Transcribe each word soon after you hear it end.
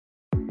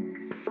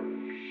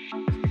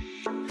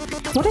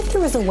What if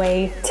there was a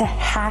way to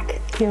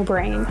hack your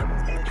brain,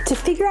 to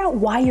figure out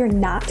why you're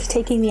not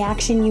taking the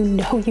action you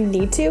know you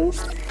need to,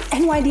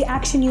 and why the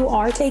action you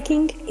are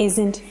taking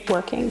isn't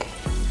working?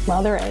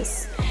 Well, there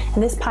is.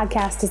 And this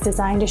podcast is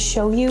designed to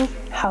show you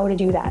how to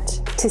do that,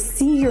 to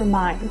see your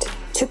mind,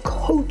 to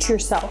coach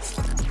yourself,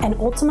 and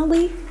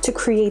ultimately to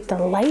create the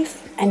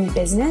life and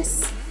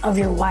business of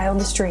your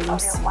wildest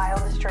dreams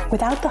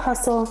without the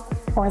hustle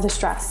or the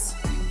stress.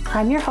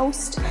 I'm your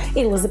host,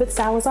 Elizabeth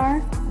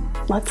Salazar.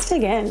 Let's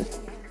dig in.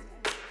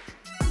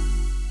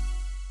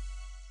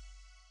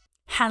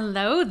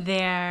 Hello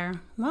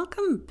there.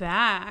 Welcome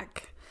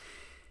back.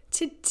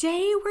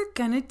 Today we're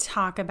going to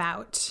talk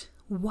about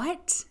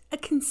what a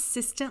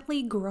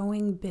consistently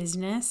growing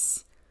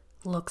business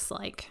looks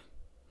like.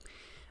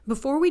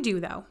 Before we do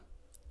though,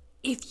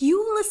 if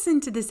you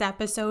listen to this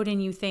episode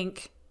and you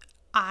think,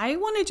 I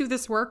want to do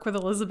this work with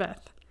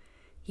Elizabeth,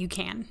 you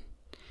can.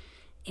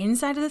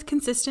 Inside of the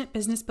Consistent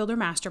Business Builder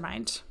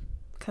Mastermind,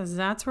 because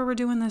that's where we're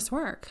doing this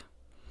work.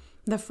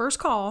 The first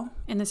call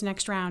in this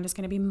next round is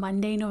going to be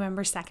Monday,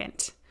 November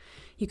 2nd.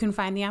 You can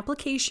find the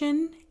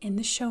application in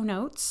the show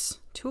notes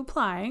to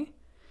apply.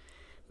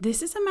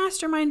 This is a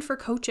mastermind for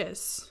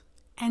coaches,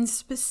 and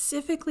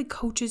specifically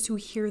coaches who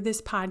hear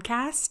this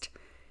podcast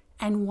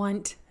and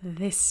want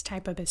this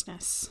type of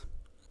business.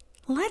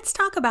 Let's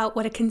talk about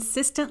what a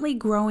consistently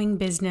growing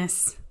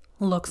business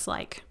looks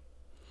like.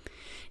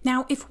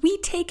 Now, if we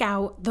take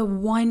out the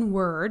one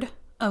word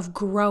of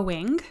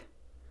growing,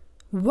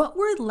 what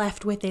we're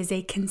left with is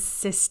a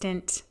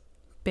consistent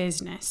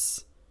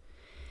business.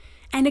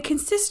 And a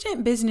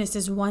consistent business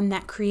is one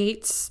that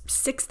creates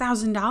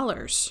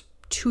 $6,000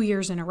 2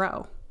 years in a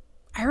row.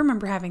 I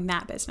remember having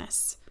that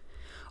business.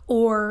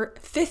 Or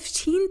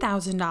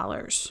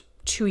 $15,000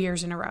 2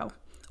 years in a row.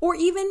 Or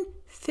even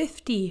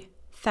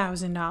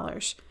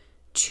 $50,000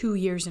 2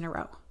 years in a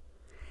row.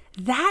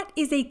 That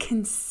is a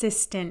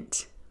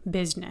consistent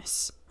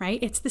business, right?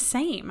 It's the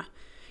same.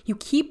 You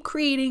keep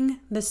creating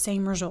the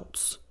same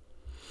results.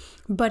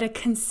 But a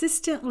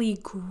consistently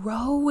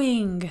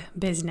growing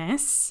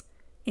business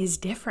is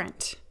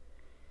different.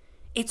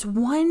 It's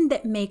one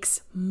that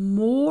makes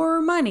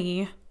more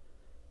money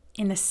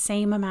in the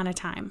same amount of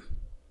time.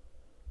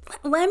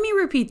 Let me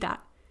repeat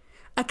that.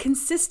 A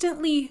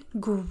consistently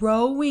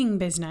growing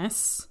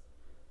business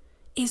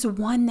is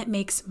one that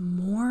makes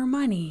more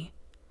money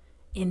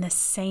in the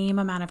same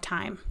amount of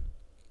time.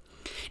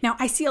 Now,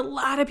 I see a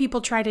lot of people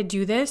try to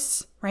do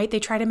this, right? They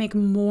try to make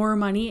more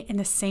money in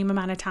the same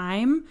amount of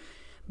time,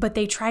 but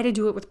they try to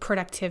do it with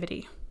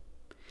productivity.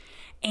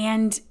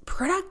 And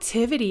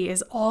productivity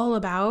is all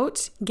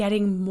about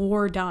getting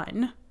more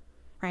done,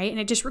 right? And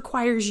it just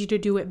requires you to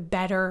do it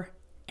better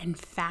and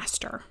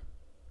faster.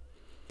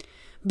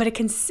 But a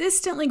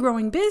consistently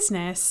growing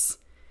business,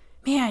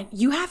 man,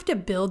 you have to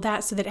build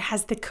that so that it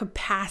has the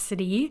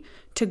capacity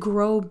to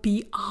grow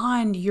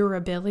beyond your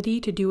ability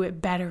to do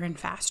it better and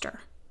faster.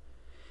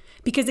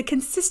 Because a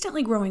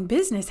consistently growing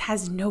business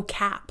has no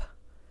cap.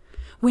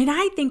 When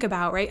I think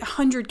about, right,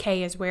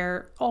 100K is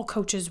where all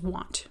coaches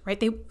want, right?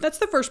 That's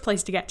the first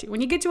place to get to. When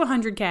you get to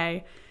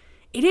 100K,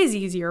 it is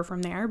easier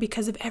from there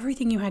because of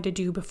everything you had to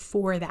do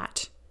before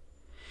that.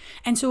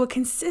 And so a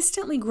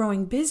consistently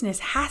growing business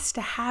has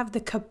to have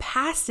the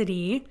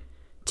capacity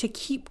to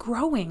keep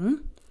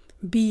growing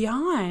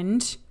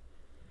beyond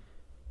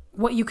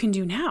what you can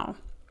do now.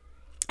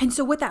 And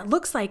so what that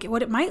looks like,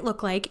 what it might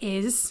look like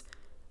is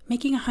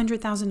making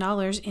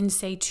 $100,000 in,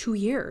 say, 2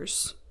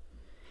 years.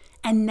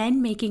 And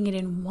then making it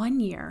in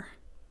 1 year,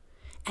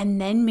 and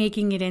then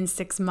making it in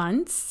 6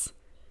 months,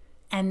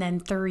 and then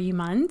 3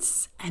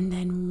 months, and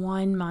then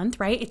 1 month,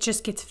 right? It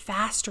just gets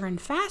faster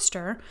and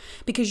faster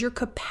because your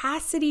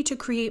capacity to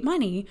create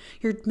money,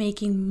 you're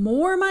making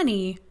more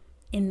money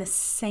in the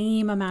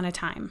same amount of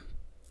time.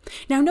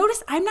 Now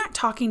notice I'm not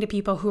talking to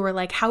people who are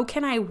like, how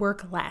can I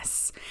work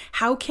less?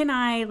 How can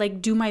I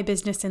do my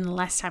business in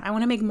less time? I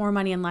want to make more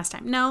money in less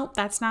time. No,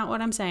 that's not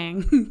what I'm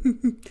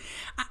saying.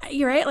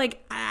 You're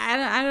right.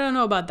 I don't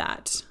know about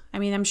that. I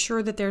mean, I'm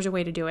sure that there's a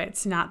way to do it.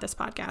 It's not this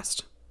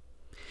podcast.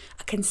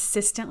 A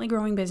consistently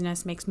growing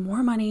business makes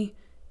more money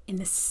in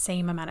the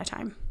same amount of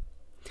time.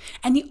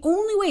 And the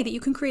only way that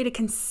you can create a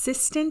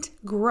consistent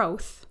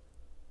growth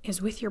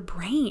is with your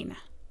brain.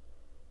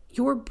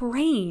 Your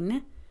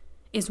brain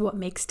is what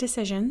makes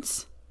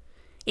decisions.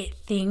 It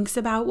thinks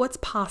about what's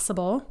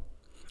possible,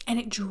 and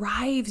it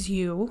drives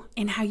you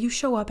in how you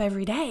show up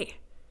every day.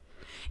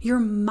 Your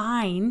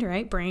mind,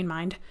 right, brain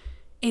mind,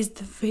 is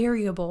the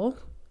variable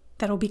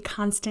that'll be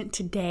constant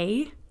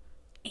today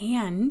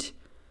and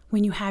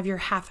when you have your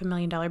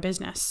 $500,000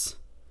 business.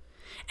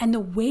 And the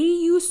way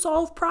you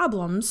solve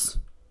problems,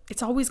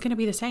 it's always going to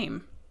be the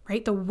same,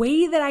 right? The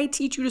way that I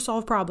teach you to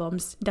solve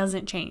problems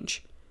doesn't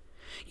change.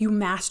 You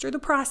master the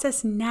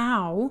process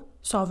now,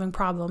 solving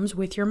problems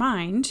with your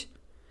mind,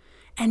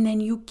 and then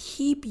you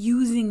keep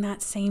using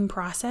that same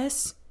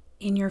process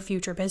in your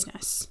future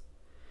business.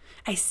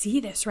 I see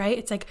this, right?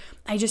 It's like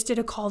I just did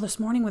a call this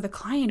morning with a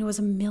client who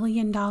was $1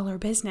 million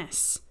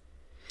business.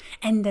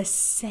 And the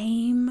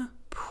same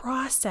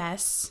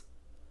process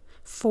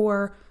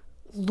for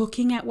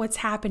looking at what's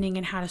happening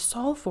and how to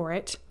solve for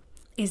it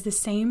is the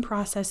same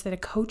process that a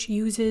coach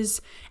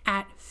uses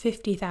at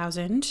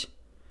 50,000.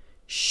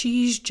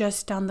 She's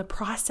just done the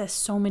process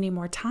so many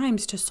more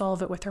times to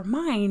solve it with her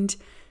mind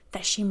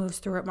that she moves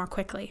through it more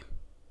quickly.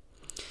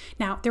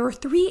 Now, there are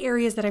 3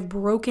 areas that I've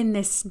broken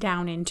this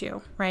down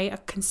into, right? A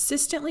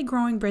consistently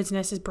growing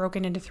business is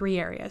broken into 3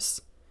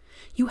 areas.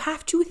 You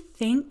have to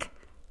think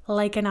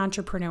like an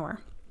entrepreneur.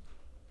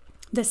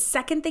 The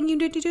second thing you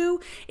need to do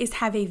is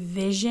have a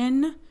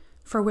vision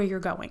for where you're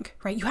going,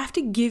 right? You have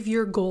to give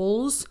your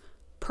goals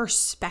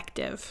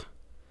perspective.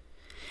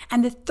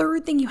 And the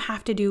third thing you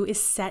have to do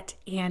is set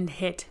and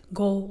hit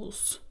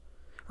goals,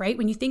 right?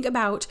 When you think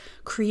about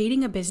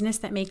creating a business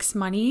that makes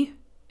money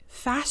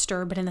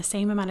faster, but in the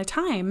same amount of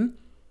time,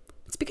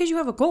 it's because you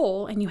have a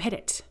goal and you hit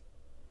it.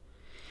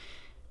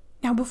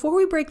 Now, before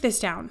we break this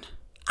down,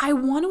 I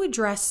want to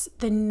address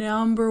the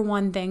number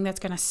one thing that's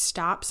going to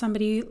stop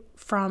somebody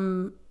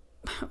from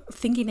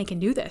thinking they can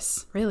do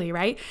this, really,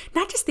 right?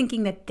 Not just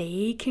thinking that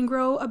they can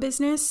grow a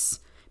business,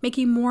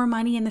 making more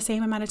money in the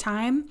same amount of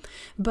time,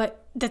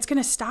 but that's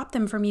going to stop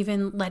them from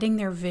even letting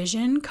their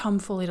vision come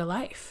fully to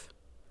life.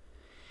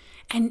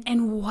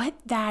 And what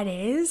that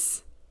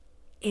is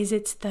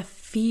it's the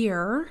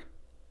fear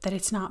that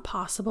it's not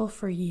possible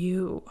for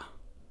you.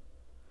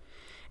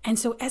 And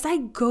so as I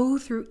go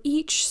through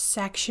each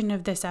section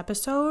of this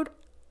episode,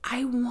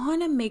 I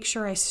want to make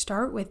sure I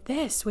start with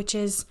this, which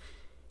is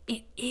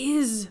it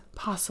is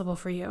possible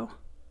for you.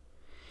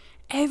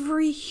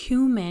 Every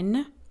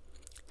human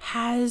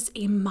has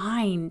a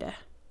mind,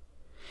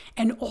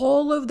 and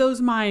all of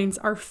those minds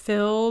are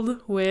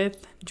filled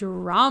with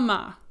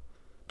drama.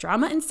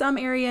 Drama in some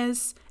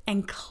areas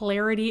and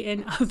clarity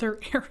in other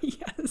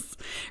areas,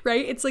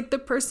 right? It's like the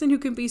person who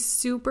can be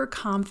super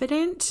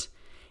confident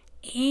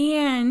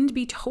and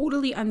be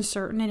totally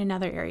uncertain in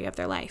another area of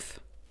their life.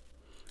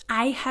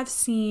 I have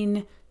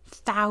seen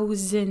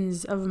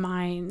thousands of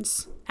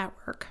minds at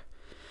work,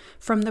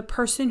 from the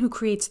person who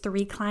creates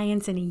 3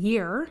 clients in a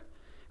year,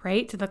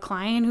 right, to the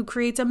client who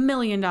creates $1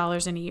 million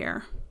in a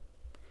year.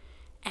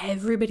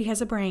 Everybody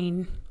has a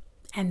brain,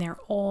 and they're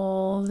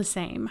all the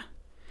same.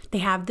 They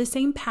have the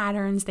same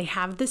patterns, they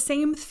have the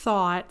same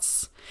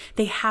thoughts,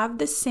 they have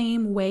the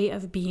same way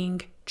of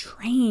being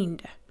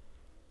trained.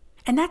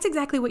 And that's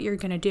exactly what you're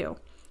going to do.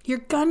 You're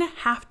going to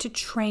have to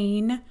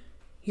train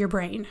your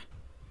brain.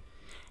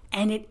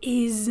 And it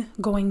is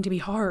going to be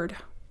hard,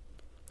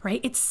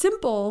 right? It's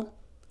simple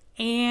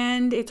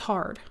and it's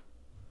hard.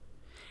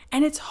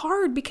 And it's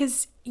hard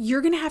because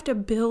you're going to have to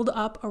build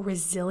up a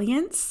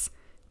resilience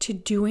to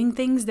doing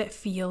things that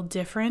feel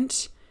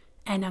different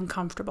and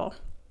uncomfortable.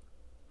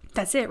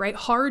 That's it, right?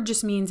 Hard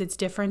just means it's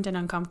different and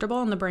uncomfortable,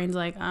 and the brain's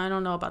like, I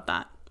don't know about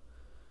that.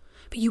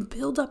 But you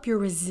build up your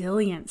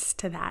resilience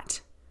to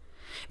that.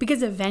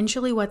 Because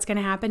eventually what's going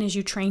to happen as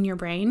you train your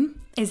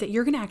brain is that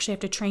you're going to actually have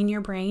to train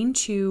your brain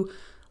to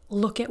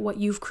look at what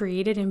you've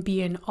created and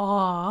be in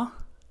awe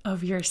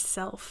of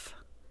yourself.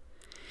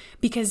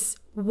 Because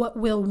what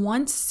will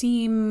once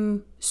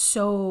seem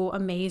so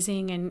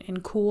amazing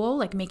and cool,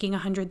 like making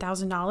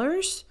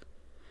 $100,000,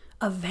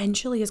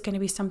 eventually is going to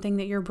be something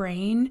that your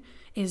brain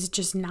is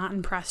just not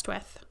impressed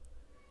with,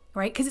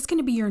 right? Because it's going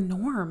to be your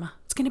norm.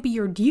 It's going to be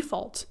your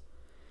default.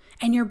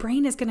 And your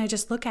brain is going to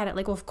just look at it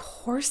like, well, of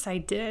course I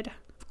did.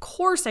 Of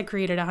course I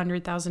created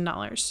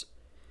 $100,000.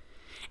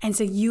 And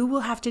so you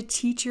will have to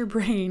teach your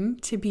brain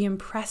to be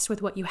impressed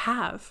with what you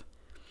have,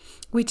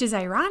 which is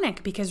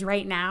ironic because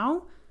right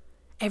now,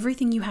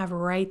 everything you have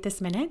right this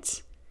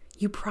minute,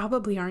 you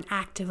probably aren't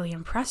actively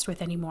impressed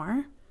with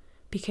anymore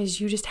because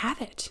you just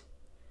have it.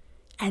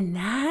 And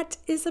that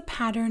is a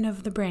pattern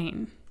of the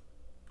brain.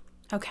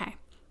 Okay,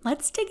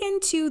 let's dig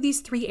into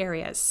these 3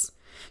 areas.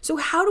 So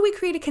how do we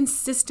create a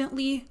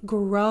consistently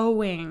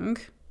growing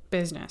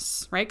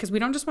business, right? Because we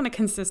don't just want a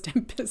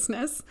consistent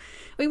business.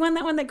 We want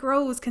that one that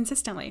grows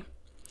consistently.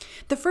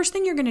 The first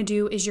thing you're going to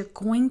do is you're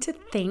going to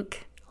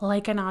think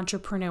like an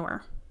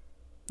entrepreneur.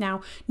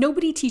 Now,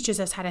 nobody teaches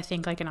us how to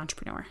think like an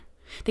entrepreneur.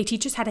 They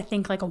teach us how to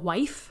think like a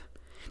wife.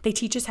 They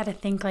teach us how to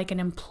think like an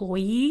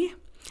employee.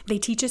 They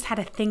teach us how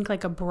to think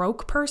like a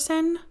broke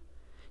person.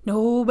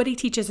 Nobody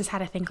teaches us how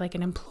to think like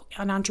an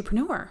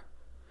entrepreneur.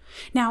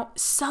 Now,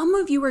 some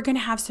of you are going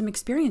to have some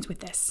experience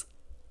with this.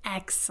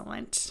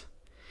 Excellent.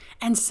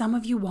 And some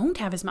of you won't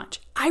have as much.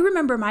 I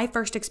remember my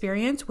first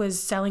experience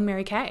was selling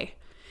Mary Kay.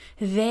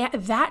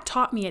 That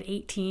taught me at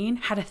 18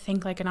 how to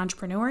think like an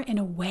entrepreneur in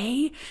a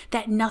way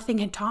that nothing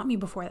had taught me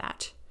before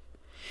that.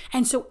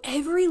 And so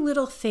every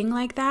little thing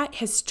like that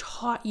has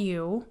taught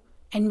you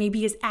and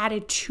maybe is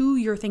added to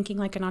your thinking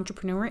like an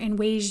entrepreneur in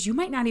ways you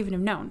might not even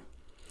have known.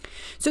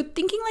 So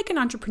thinking like an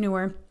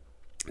entrepreneur,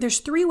 there's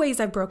 3 ways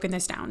I've broken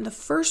this down. The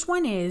first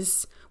one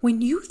is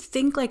when you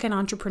think like an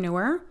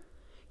entrepreneur,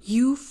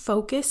 you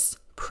focus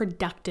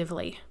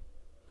productively,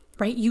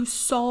 right? You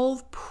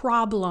solve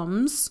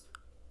problems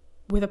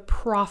with a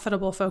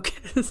profitable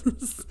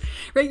focus,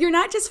 right? You're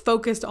not just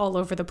focused all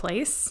over the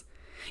place.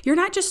 You're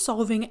not just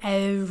solving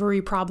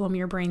every problem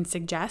your brain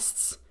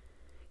suggests.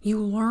 You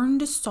learn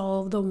to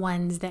solve the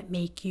ones that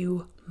make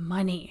you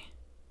money.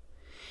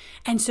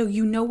 And so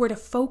you know where to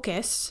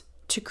focus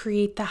to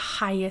create the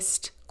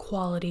highest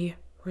quality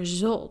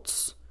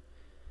results.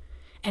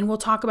 And we'll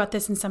talk about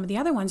this in some of the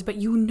other ones, but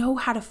you know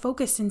how to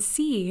focus and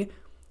see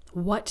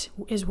what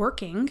is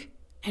working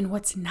and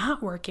what's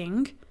not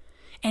working,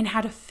 and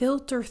how to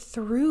filter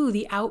through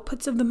the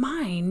outputs of the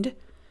mind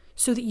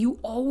so that you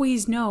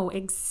always know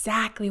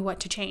exactly what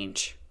to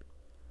change.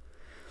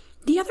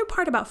 The other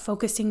part about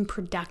focusing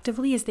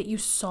productively is that you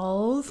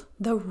solve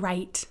the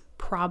right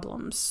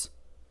problems.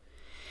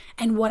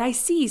 And what I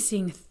see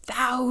seeing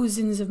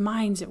thousands of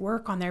minds at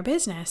work on their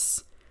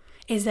business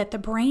is that the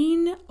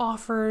brain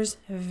offers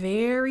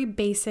very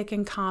basic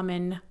and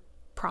common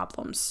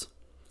problems.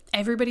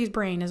 Everybody's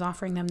brain is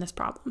offering them this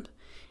problem.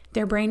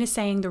 Their brain is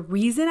saying the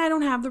reason I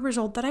don't have the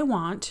result that I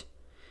want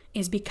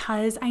is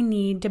because I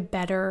need to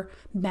better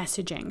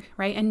messaging,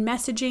 right? And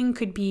messaging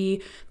could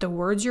be the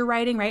words you're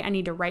writing, right? I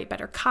need to write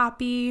better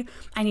copy.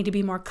 I need to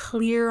be more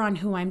clear on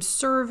who I'm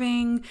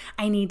serving.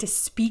 I need to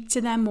speak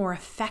to them more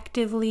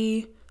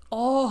effectively.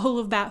 All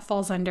of that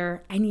falls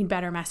under, I need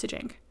better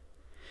messaging.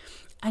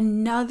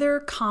 Another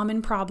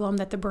common problem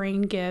that the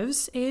brain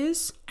gives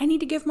is, I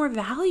need to give more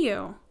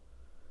value,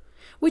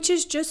 which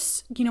is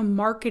just,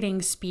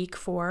 marketing speak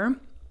for,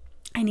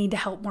 I need to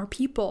help more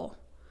people.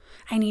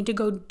 I need to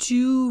go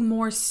do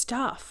more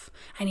stuff.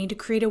 I need to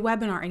create a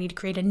webinar. I need to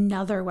create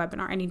another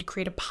webinar. I need to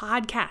create a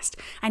podcast.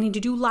 I need to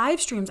do live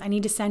streams. I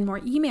need to send more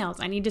emails.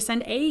 I need to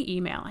send an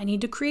email. I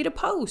need to create a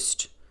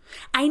post.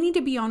 I need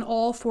to be on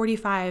all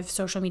 45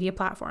 social media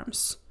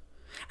platforms.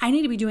 I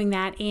need to be doing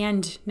that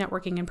and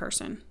networking in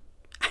person.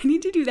 I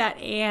need to do that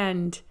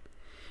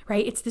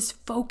right? It's this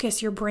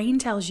focus. Your brain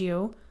tells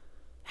you,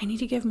 I need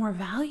to give more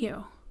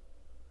value.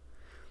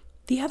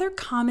 The other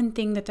common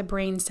thing that the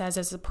brain says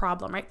is a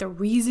problem, right? The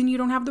reason you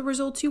don't have the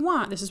results you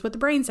want, this is what the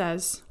brain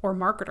says, or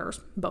marketers,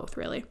 both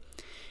really,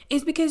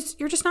 is because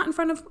you're just not in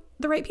front of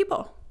the right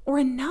people or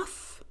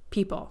enough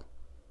people.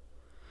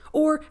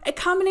 Or a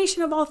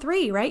combination of all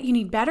three, right? You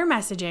need better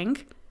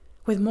messaging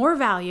with more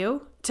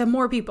value to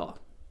more people.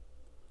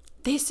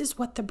 This is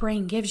what the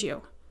brain gives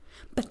you.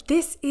 But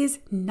this is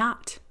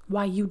not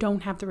why you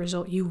don't have the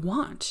result you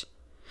want.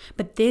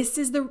 But this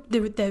is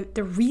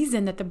the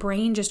reason that the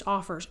brain just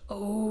offers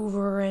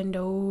over and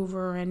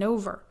over and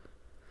over.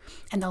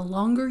 And the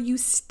longer you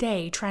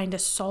stay trying to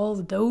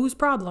solve those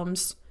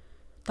problems,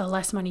 the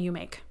less money you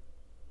make.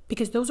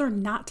 Because those are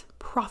not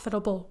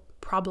profitable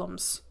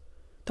problems.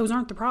 Those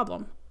aren't the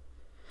problem.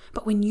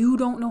 But when you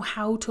don't know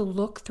how to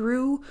look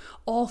through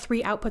all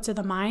three outputs of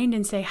the mind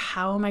and say,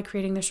 how am I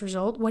creating this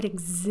result? What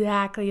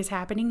exactly is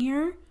happening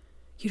here?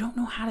 You don't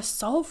know how to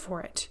solve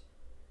for it.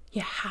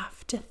 You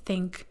have to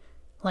think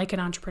like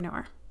an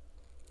entrepreneur.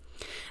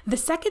 The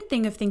second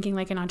thing of thinking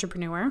like an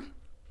entrepreneur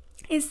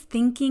is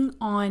thinking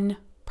on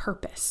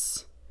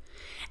purpose.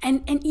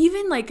 And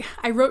even like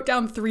I wrote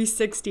down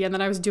 360 and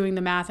then I was doing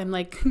the math. I'm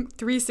like,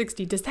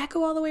 360, does that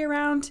go all the way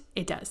around?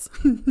 It does.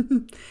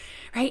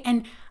 Right?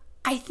 And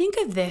I think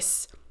of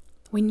this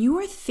when you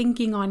are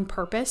thinking on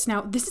purpose.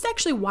 Now, this is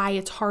actually why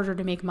it's harder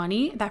to make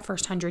money that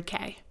first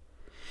 100K.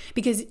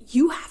 Because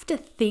you have to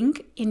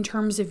think in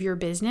terms of your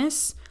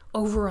business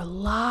over a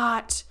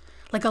lot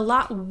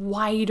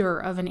wider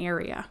of an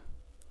area.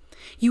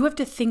 You have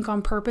to think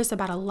on purpose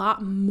about a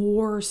lot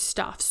more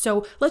stuff.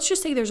 So let's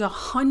just say there's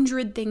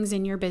 100 things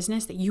in your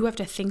business that you have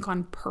to think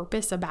on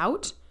purpose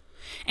about.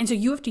 And so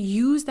you have to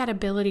use that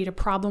ability to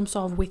problem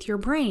solve with your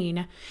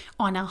brain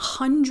on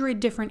 100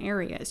 different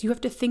areas. You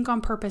have to think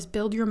on purpose,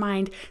 build your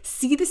mind,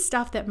 see the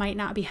stuff that might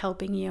not be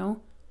helping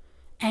you.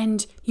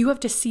 And you have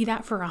to see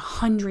that for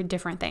 100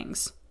 different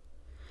things.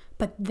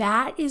 But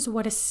that is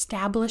what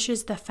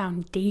establishes the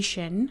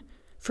foundation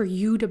for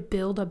you to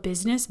build a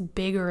business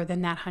bigger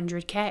than that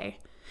 100K,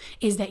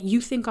 is that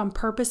you think on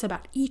purpose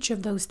about each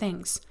of those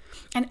things.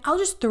 And I'll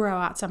just throw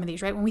out some of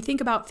these, right? When we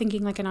think about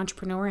thinking like an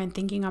entrepreneur and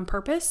thinking on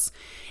purpose,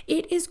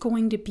 it is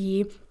going to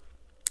be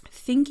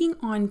thinking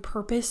on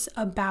purpose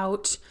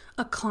about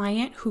a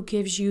client who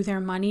gives you their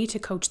money to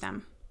coach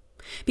them.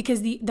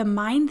 Because the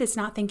mind that's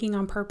not thinking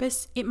on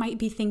purpose, it might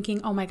be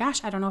thinking, oh my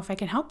gosh, I don't know if I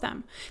can help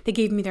them. They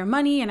gave me their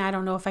money and I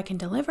don't know if I can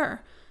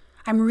deliver.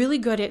 I'm really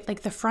good at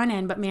like the front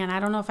end, but man, I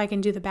don't know if I can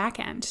do the back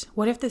end.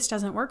 What if this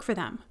doesn't work for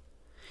them?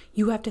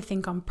 You have to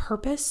think on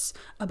purpose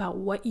about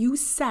what you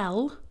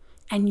sell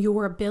and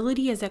your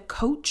ability as a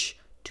coach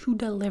to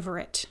deliver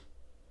it.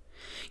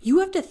 You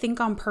have to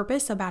think on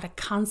purpose about a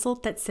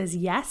consult that says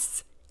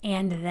yes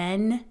and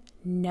then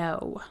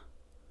no.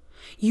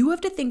 You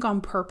have to think on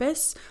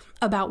purpose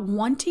about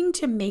wanting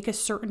to make a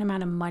certain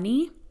amount of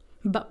money,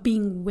 but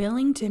being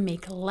willing to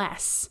make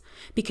less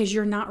because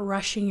you're not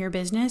rushing your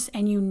business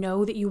and you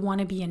know that you want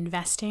to be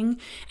investing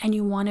and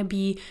you want to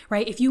be,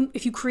 right? If you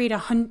create say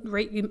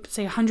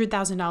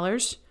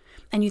 $100,000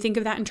 and you think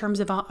of that in terms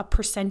of a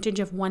percentage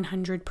of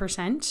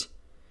 100%,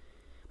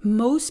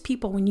 most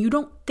people, when you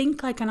don't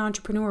think like an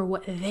entrepreneur,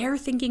 what they're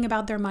thinking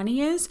about their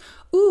money is,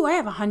 ooh, I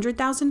have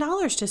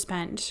 $100,000 to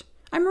spend.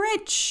 I'm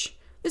rich.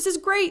 This is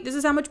great. This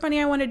is how much money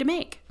I wanted to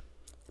make.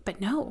 But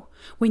no,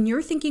 when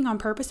you're thinking on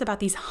purpose about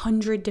these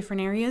 100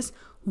 different areas,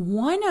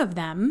 one of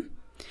them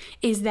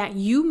is that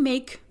you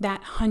make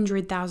that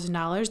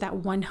 $100,000, that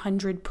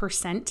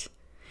 100%,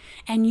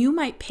 and you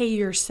might pay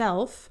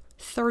yourself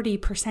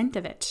 30%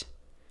 of it.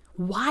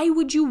 Why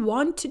would you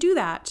want to do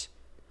that?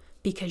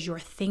 Because you're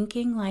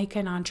thinking like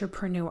an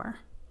entrepreneur.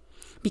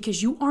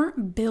 Because you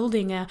aren't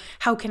building a,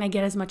 how can I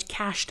get as much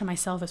cash to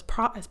myself as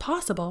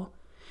possible?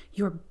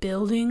 You're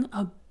building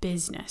a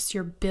business.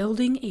 You're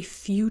building a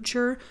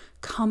future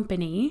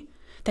company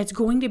that's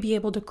going to be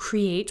able to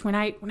create, when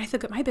I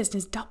look at my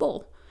business,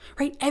 double,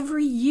 right?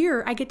 Every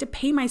year I get to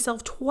pay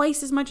myself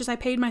twice as much as I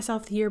paid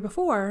myself the year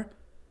before.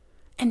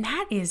 And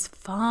that is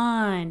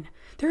fun.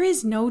 There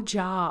is no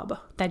job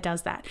that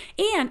does that.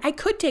 And I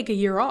could take a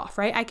year off,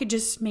 right? I could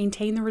just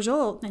maintain the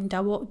result and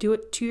do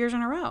it 2 years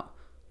in a row.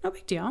 No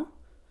big deal,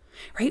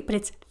 right? But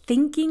it's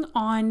thinking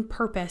on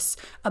purpose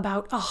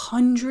about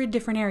 100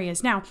 different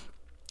areas. Now,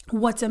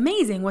 what's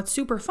amazing, what's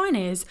super fun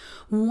is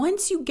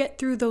once you get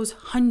through those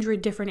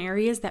 100 different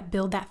areas that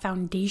build that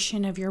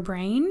foundation of your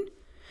brain,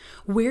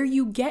 where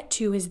you get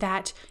to is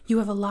that you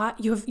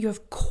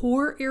have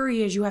core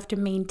areas you have to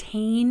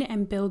maintain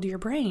and build your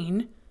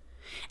brain.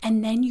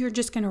 And then you're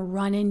just going to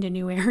run into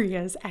new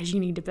areas as you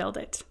need to build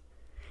it.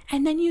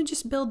 And then you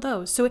just build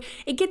those. So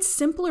it gets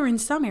simpler in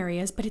some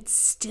areas, but it's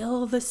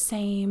still the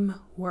same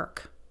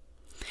work.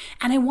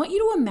 And I want you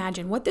to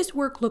imagine what this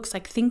work looks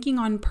like, thinking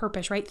on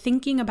purpose, right?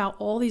 Thinking about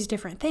all these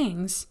different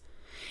things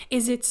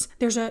is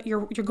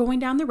you're going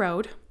down the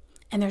road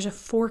and there's a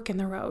fork in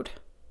the road.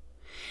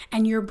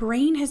 And your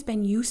brain has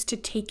been used to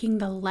taking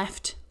the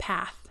left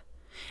path.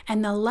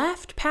 And the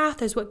left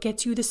path is what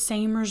gets you the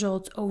same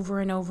results over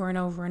and over and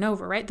over and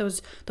over, right?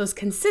 Those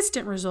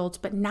consistent results,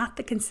 but not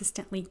the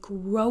consistently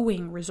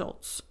growing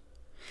results.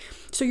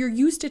 So you're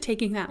used to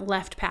taking that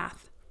left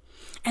path.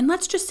 And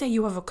let's just say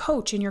you have a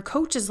coach and your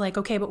coach is like,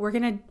 okay, but we're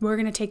going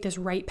to take this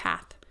right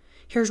path.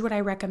 Here's what I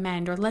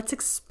recommend, or let's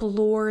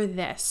explore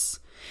this.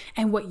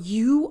 And what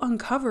you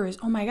uncover is,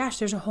 oh my gosh,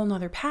 there's a whole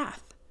nother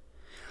path.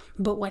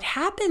 But what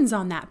happens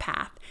on that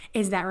path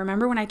is that,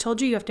 remember when I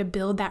told you have to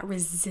build that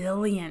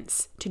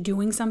resilience to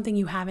doing something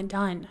you haven't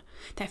done,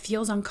 that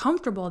feels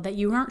uncomfortable, that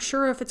you aren't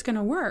sure if it's going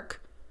to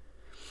work.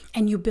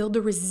 And you build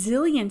the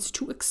resilience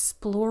to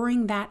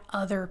exploring that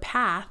other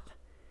path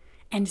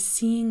and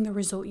seeing the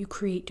result you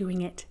create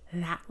doing it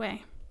that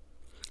way.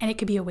 And it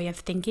could be a way of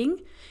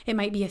thinking. It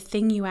might be a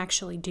thing you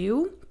actually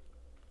do.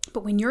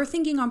 But when you're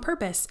thinking on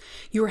purpose,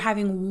 you're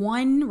having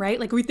one, right?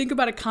 Like we think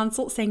about a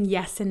consult saying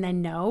yes and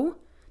then no.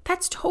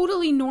 That's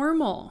totally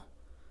normal.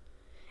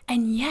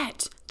 And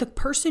yet, the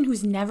person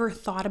who's never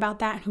thought about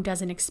that and who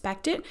doesn't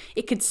expect it,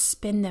 it could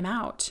spin them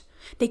out.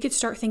 They could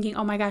start thinking,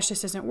 oh my gosh,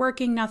 this isn't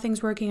working,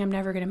 nothing's working, I'm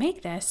never going to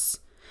make this.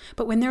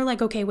 But when they're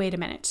like, okay, wait a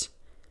minute.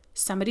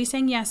 Somebody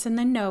saying yes and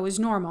then no is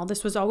normal.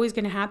 This was always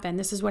going to happen.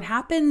 This is what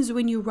happens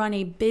when you run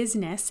a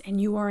business and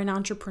you are an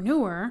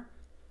entrepreneur.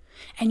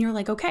 And you're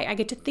like, okay, I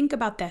get to think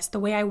about this. The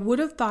way I would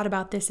have thought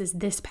about this is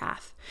this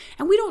path.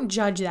 And we don't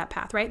judge that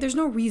path, right? There's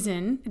no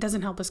reason. It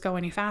doesn't help us go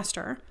any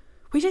faster.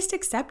 We just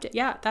accept it.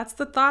 Yeah, that's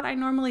the thought I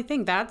normally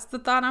think. That's the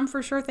thought I'm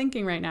for sure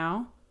thinking right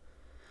now.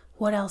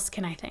 What else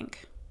can I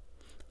think?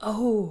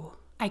 Oh,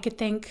 I could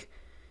think,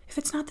 if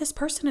it's not this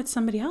person, it's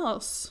somebody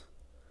else.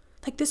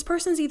 Like this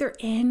person's either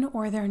in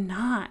or they're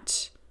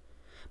not.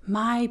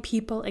 My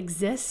people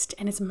exist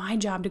and it's my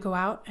job to go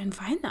out and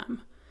find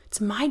them. It's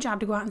my job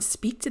to go out and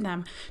speak to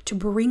them, to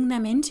bring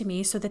them into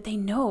me so that they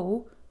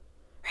know,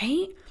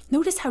 right?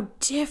 Notice how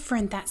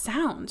different that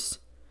sounds.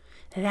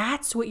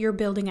 That's what you're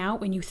building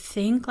out when you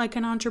think like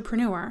an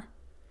entrepreneur.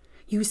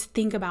 You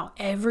think about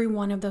every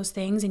one of those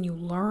things and you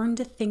learn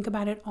to think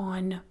about it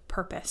on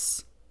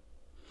purpose.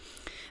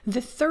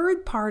 The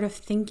third part of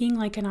thinking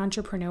like an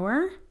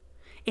entrepreneur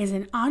is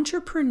an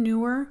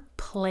entrepreneur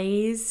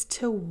plays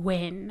to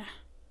win.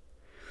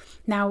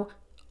 Now,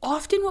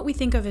 often what we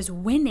think of as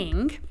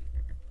winning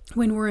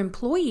when we're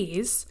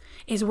employees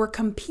is we're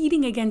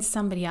competing against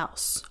somebody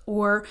else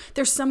or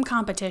there's some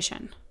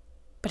competition,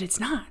 but it's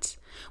not.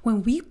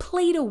 When we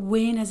play to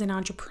win as an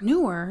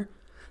entrepreneur,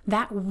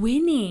 that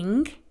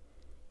winning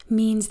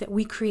means that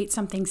we create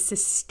something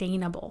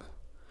sustainable,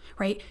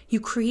 right? You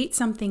create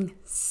something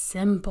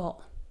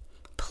simple.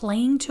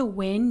 Playing to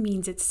win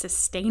means it's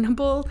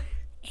sustainable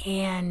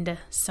and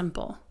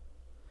simple.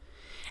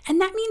 And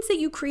that means that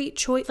you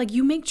create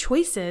you make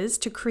choices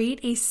to create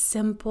a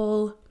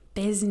simple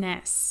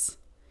business.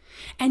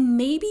 And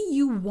maybe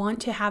you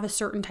want to have a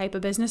certain type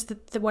of business.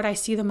 That what I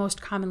see the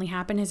most commonly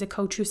happen is a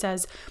coach who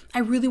says, I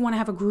really want to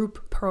have a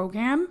group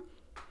program,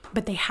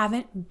 but they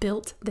haven't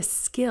built the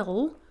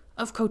skill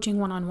of coaching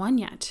one-on-one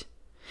yet.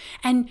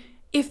 And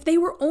if they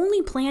were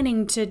only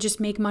planning to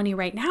just make money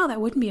right now, that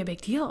wouldn't be a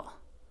big deal.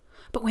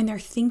 But when they're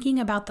thinking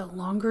about the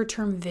longer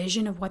term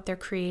vision of what they're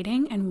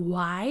creating and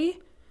why,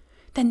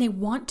 then they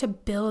want to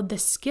build the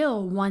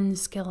skill one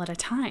skill at a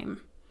time.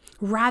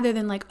 Rather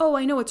than like, oh,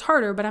 I know it's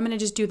harder, but I'm going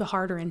to just do the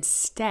harder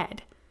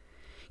instead.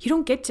 You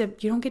don't get to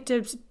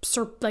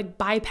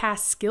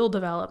bypass skill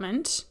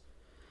development.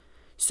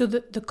 So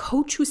the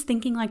coach who's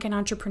thinking like an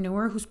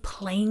entrepreneur, who's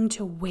playing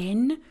to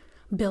win,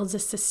 builds a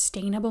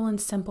sustainable and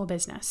simple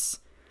business.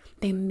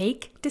 They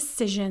make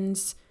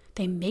decisions.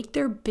 They make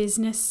their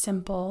business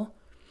simple,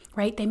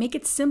 right? They make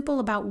it simple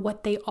about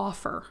what they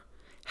offer,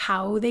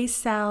 how they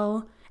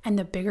sell, and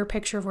the bigger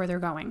picture of where they're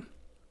going.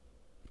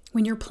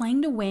 When you're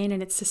playing to win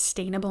and it's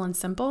sustainable and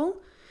simple,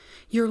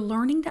 you're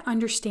learning to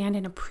understand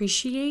and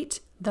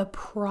appreciate the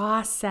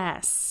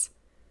process,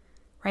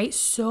 right?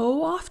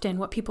 So often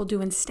what people do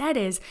instead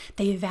is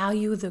they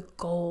value the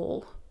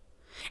goal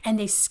and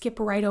they skip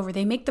right over.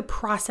 They make the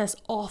process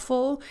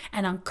awful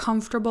and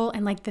uncomfortable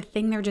and like the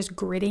thing they're just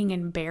gritting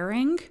and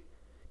bearing.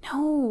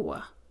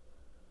 No.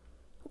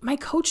 My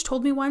coach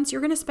told me once,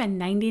 you're going to spend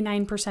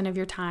 99% of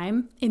your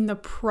time in the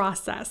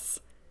process.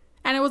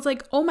 And I was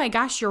like, oh my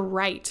gosh, you're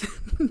right.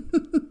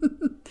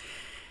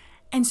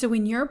 And so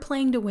when you're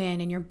playing to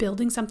win and you're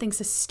building something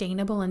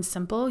sustainable and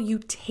simple, you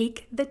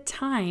take the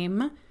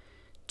time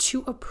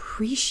to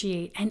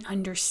appreciate and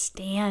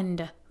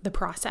understand the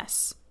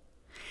process.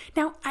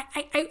 Now,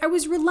 I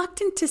was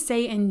reluctant to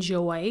say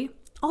enjoy,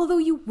 although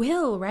you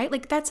will, right?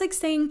 Like that's like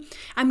saying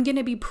I'm going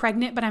to be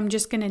pregnant, but I'm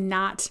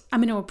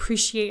going to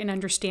appreciate and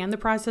understand the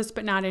process,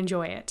 but not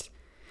enjoy it.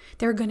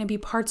 There are going to be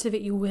parts of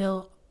it you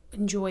will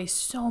enjoy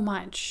so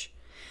much.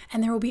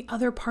 And there will be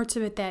other parts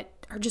of it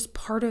that are just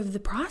part of the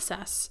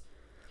process.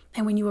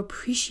 And when you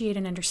appreciate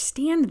and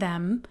understand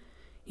them,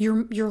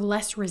 you're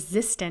less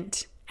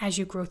resistant as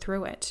you grow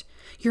through it.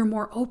 You're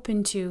more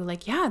open to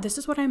like, yeah, this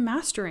is what I'm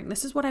mastering.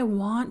 This is what I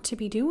want to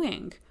be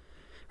doing,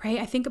 right?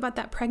 I think about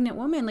that pregnant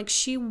woman, like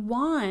she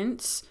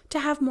wants to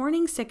have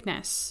morning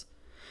sickness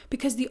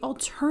because the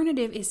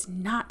alternative is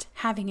not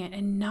having it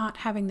and not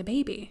having the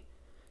baby.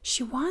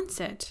 She wants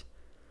it.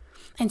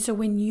 And so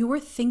when you are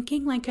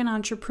thinking like an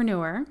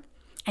entrepreneur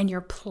and you're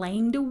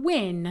playing to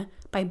win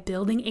by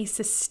building a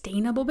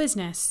sustainable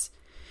business,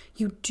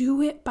 you do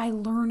it by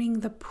learning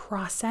the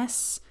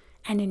process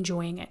and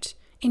enjoying it.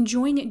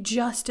 Enjoying it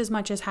just as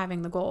much as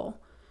having the goal.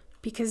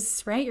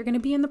 Because, right, you're going to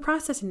be in the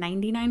process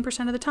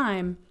 99% of the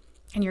time,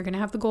 and you're going to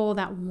have the goal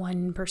that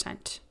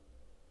 1%.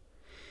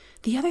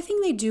 The other thing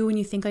they do when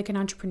you think like an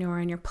entrepreneur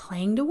and you're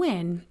playing to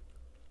win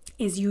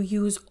is you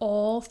use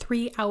all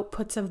three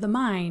outputs of the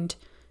mind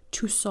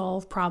to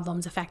solve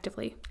problems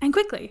effectively and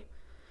quickly,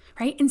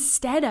 right?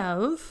 Instead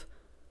of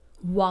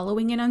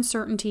wallowing in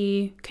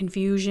uncertainty,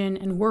 confusion,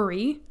 and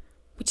worry,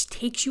 which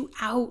takes you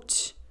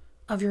out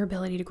of your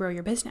ability to grow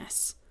your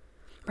business,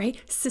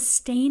 right?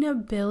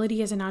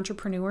 Sustainability as an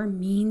entrepreneur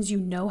means you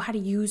know how to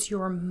use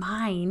your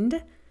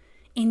mind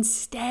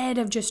instead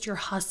of just your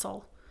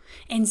hustle,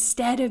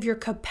 instead of your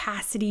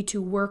capacity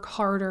to work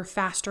harder,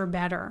 faster,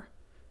 better,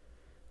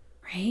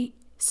 right?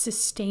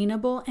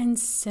 Sustainable and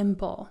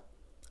simple.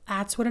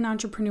 That's what an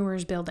entrepreneur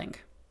is building.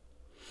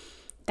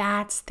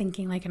 That's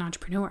thinking like an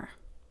entrepreneur.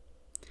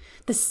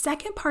 The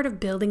second part of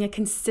building a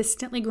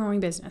consistently growing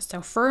business.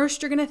 So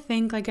first, you're going to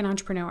think like an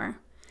entrepreneur.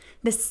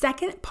 The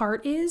second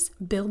part is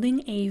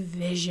building a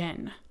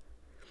vision.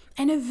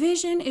 And a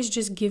vision is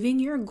just giving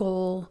your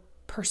goal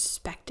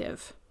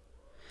perspective.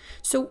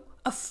 So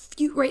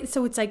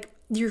so it's like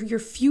you're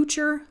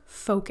future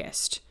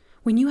focused.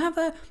 When you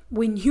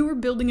are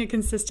building a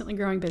consistently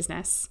growing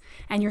business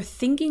and you're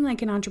thinking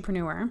like an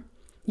entrepreneur,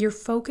 you're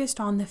focused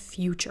on the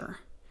future.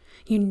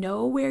 You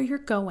know where you're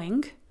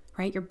going,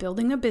 right? You're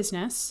building a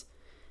business.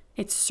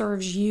 It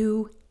serves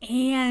you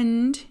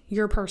and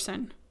your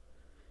person,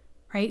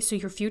 right? So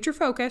you're future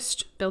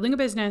focused, building a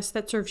business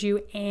that serves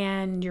you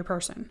and your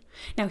person.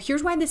 Now,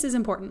 here's why this is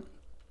important.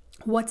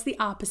 What's the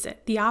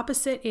opposite? The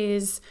opposite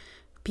is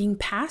being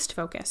past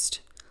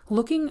focused,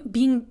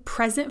 being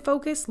present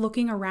focused,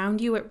 looking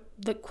around you at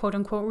the quote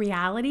unquote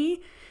reality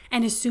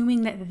and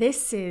assuming that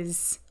this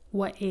is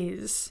what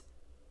is.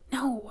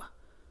 No.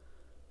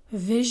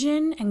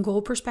 Vision and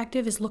goal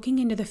perspective is looking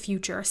into the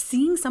future,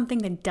 seeing something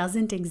that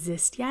doesn't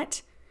exist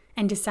yet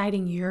and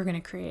deciding you're going to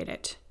create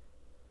it,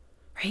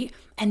 right?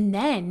 And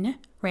then,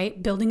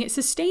 right, building it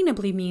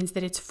sustainably means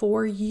that it's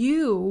for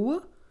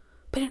you,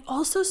 but it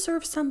also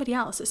serves somebody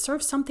else. It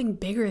serves something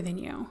bigger than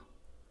you.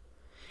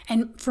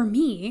 And for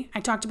me,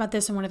 I talked about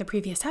this in one of the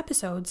previous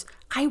episodes,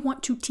 I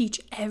want to teach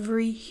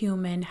every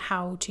human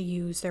how to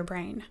use their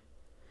brain.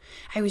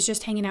 I was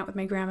just hanging out with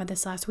my grandma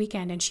this last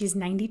weekend and she's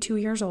 92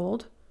 years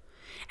old.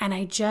 And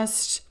I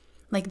just,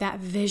 like that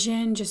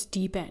vision just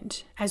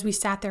deepened as we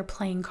sat there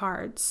playing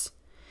cards.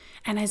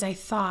 And as I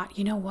thought,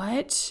 you know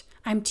what?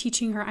 I'm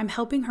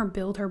helping her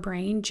build her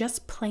brain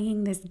just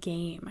playing this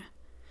game.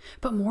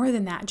 But more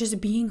than that,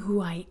 just being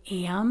who I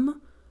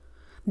am.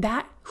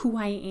 That who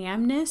I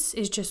amness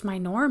is just my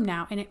norm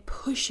now. And it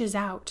pushes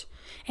out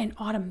and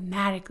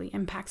automatically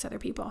impacts other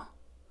people,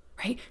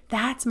 right?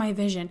 That's my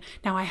vision.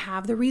 Now I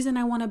have the reason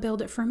I want to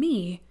build it for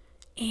me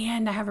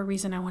and I have a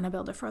reason I want to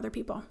build it for other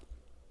people.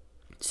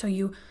 So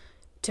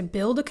to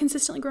build a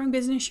consistently growing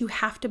business, you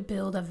have to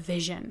build a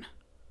vision.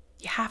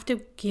 You have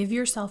to give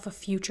yourself a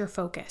future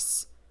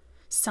focus,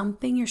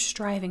 something you're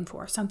striving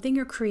for, something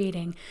you're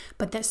creating,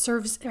 but that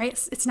serves,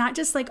 right? It's not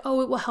just like,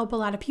 oh, it will help a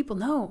lot of people.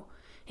 No,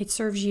 it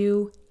serves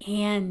you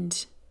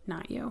and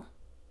not you.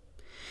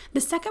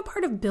 The second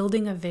part of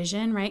building a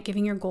vision, right,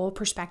 giving your goal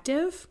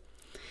perspective,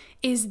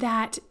 is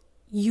that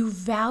you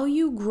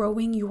value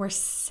growing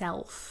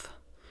yourself,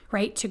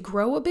 right? To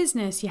grow a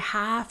business, you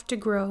have to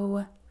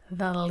grow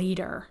the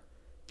leader.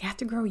 You have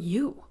to grow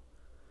you.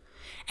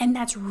 And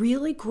that's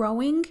really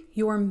growing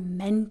your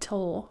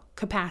mental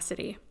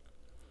capacity.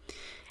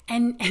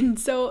 And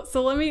so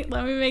let me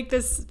make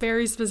this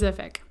very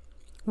specific.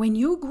 When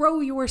you grow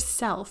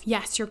yourself,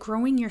 yes, you're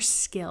growing your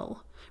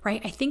skill,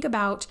 right? I think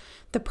about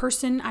the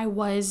person I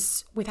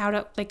was without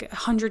a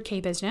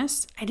 100K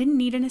business. I didn't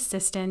need an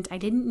assistant. I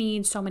didn't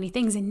need so many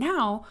things. And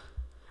now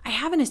I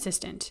have an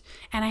assistant,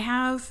 and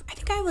I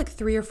think I have like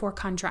 3 or 4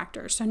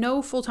 contractors. So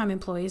no full-time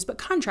employees, but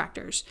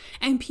contractors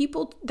and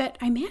people that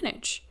I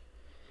manage.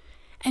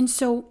 And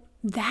so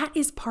that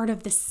is part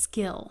of the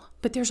skill,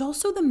 but there's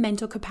also the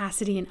mental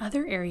capacity in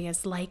other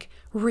areas like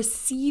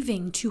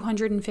receiving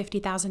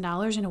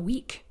 $250,000 in a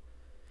week.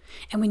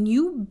 And when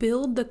you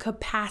build the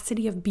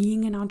capacity of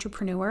being an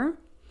entrepreneur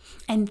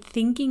and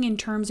thinking in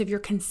terms of your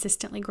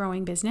consistently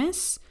growing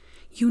business,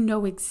 you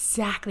know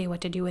exactly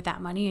what to do with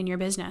that money in your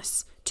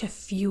business to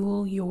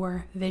fuel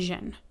your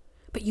vision.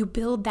 But you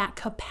build that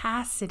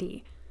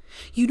capacity.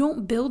 You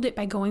don't build it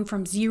by going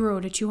from 0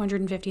 to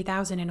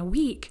 $250,000 in a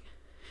week.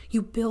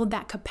 You build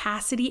that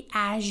capacity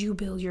as you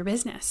build your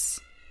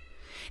business.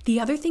 The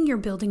other thing you're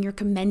building your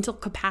mental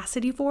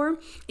capacity for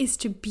is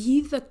to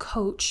be the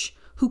coach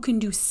who can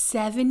do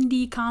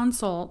 70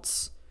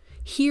 consults,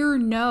 hear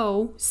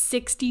no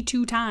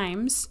 62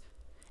 times,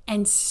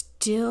 and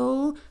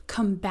still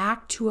come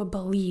back to a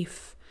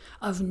belief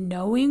of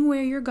knowing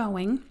where you're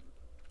going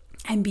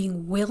and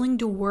being willing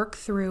to work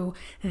through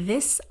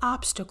this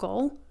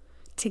obstacle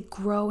to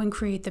grow and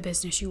create the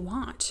business you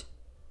want.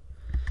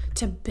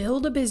 To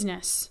build a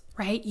business,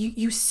 right?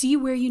 You see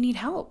where you need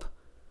help.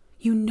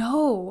 You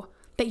know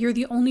that you're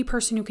the only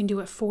person who can do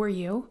it for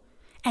you.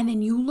 And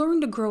then you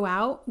learn to go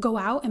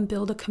out and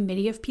build a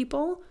committee of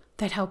people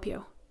that help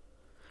you,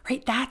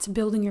 right? That's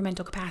building your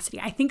mental capacity.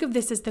 I think of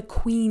this as the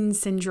queen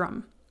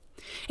syndrome.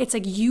 It's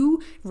like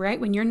you, right?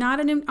 When you're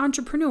not an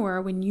entrepreneur,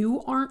 when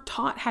you aren't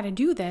taught how to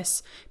do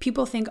this,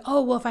 people think,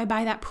 oh, well, if I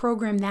buy that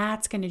program,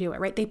 that's going to do it,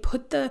 right? They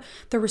put the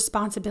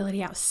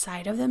responsibility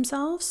outside of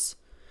themselves.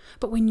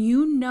 But when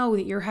you know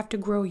that you have to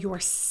grow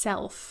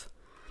yourself,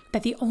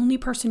 that the only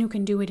person who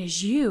can do it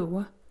is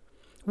you,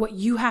 what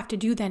you have to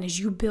do then is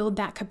you build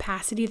that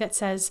capacity that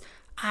says,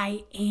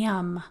 I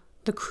am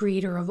the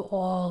creator of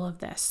all of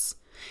this.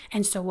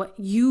 And so what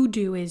you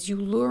do is you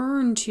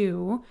learn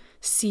to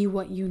see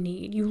what you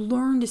need. You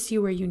learn to see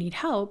where you need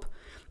help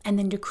and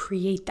then to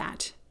create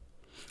that.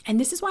 And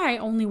this is why I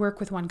only work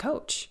with one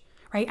coach,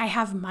 right? I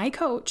have my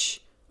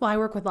coach. Well, I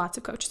work with lots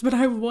of coaches, but I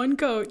have one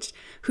coach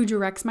who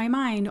directs my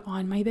mind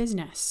on my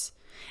business.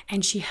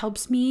 And she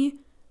helps me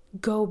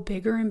go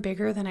bigger and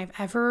bigger than I've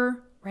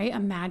ever, right,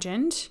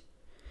 imagined.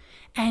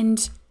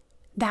 And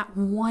that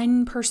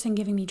one person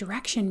giving me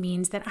direction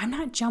means that I'm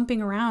not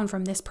jumping around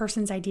from this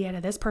person's idea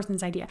to this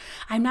person's idea.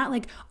 I'm not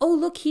like, oh,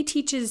 look, he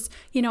teaches,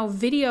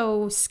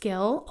 video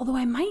skill, although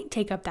I might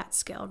take up that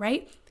skill,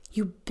 right?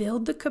 You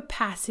build the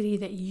capacity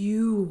that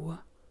you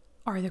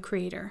are the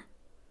creator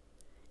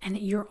and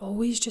that you're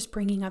always just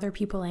bringing other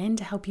people in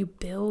to help you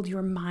build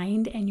your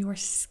mind and your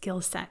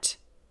skill set.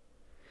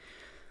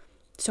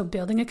 So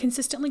building a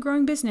consistently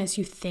growing business,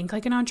 you think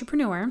like an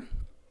entrepreneur.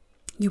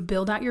 You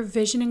build out your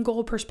vision and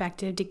goal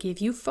perspective to give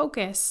you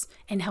focus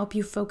and help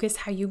you focus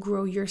how you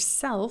grow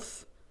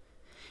yourself.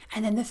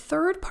 And then the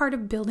third part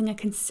of building a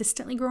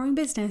consistently growing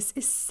business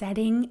is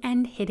setting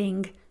and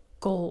hitting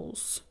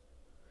goals.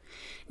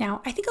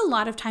 Now, I think a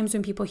lot of times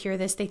when people hear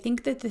this, they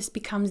think that this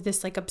becomes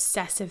this like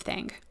obsessive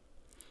thing.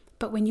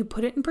 But when you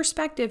put it in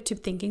perspective to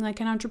thinking like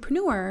an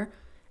entrepreneur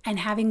and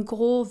having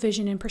goal,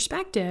 vision, and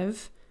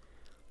perspective,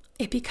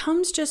 it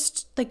becomes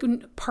just like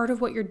part of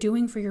what you're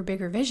doing for your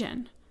bigger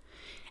vision.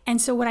 And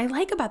so what I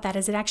like about that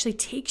is it actually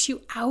takes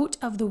you out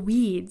of the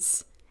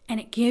weeds and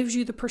it gives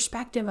you the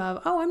perspective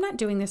of, oh, I'm not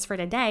doing this for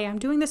today. I'm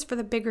doing this for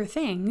the bigger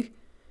thing.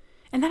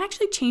 And that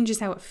actually changes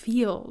how it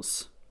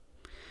feels.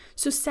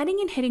 So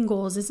setting and hitting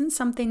goals isn't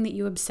something that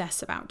you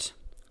obsess about.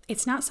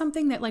 It's not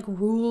something that like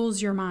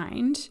rules your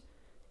mind.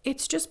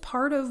 It's just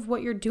part of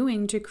what you're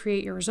doing to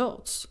create your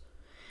results.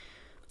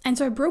 And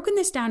so I've broken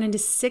this down into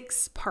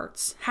 6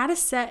 parts, how to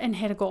set and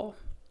hit a goal.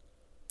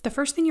 The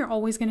first thing you're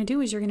always going to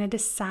do is you're going to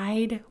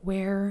decide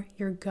where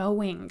you're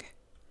going.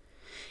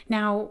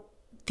 Now,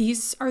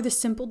 these are the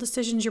simple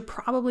decisions you're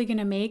probably going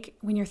to make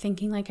when you're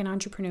thinking like an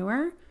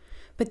entrepreneur,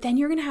 but then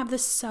you're going to have the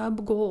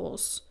sub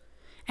goals.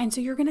 And so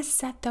you're going to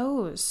set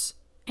those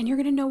and you're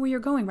going to know where you're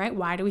going, right?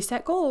 Why do we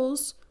set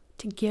goals?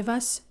 To give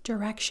us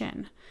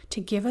direction, to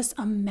give us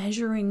a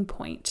measuring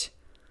point.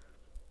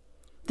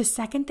 The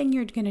second thing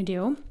you're going to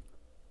do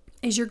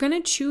is you're going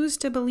to choose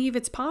to believe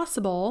it's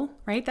possible,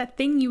 right? That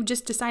thing you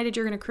just decided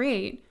you're going to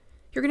create,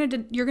 you're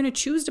going to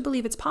choose to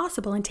believe it's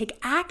possible and take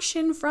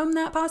action from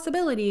that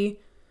possibility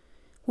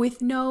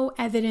with no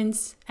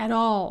evidence at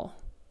all,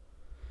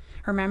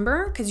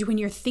 Remember? Because when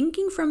you're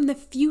thinking from the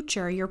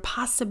future, your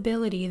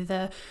possibility,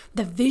 the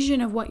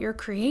vision of what you're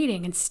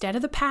creating instead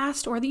of the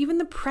past or even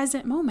the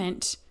present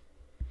moment,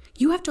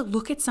 you have to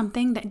look at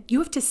something that you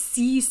have to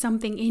see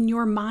something in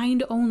your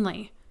mind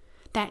only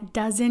that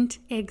doesn't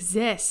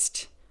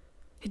exist.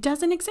 It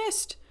doesn't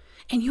exist.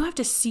 And you have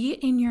to see it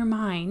in your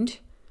mind.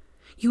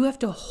 You have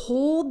to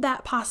hold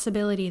that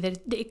possibility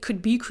that it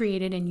could be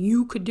created and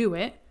you could do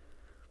it.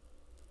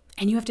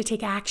 And you have to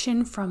take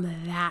action from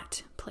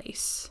that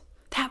place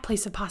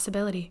of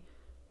possibility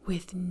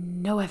with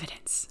no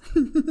evidence.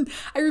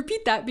 I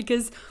repeat that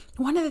because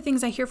one of the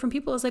things I hear from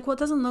people is like, well, it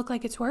doesn't look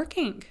like it's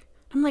working.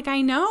 I'm like,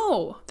 I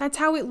know. That's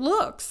how it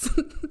looks.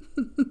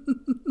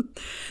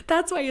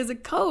 That's why as a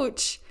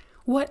coach,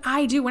 what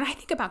I do when I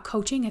think about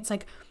coaching, it's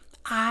like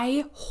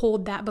I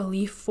hold that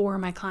belief for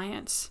my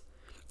clients.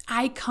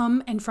 I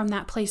come and from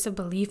that place of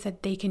belief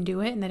that they can do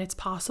it and that it's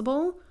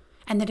possible.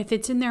 And that if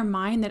it's in their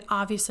mind, that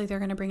obviously they're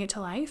going to bring it to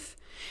life.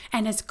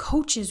 And as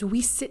coaches,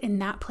 we sit in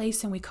that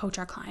place and we coach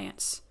our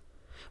clients.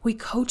 We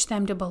coach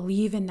them to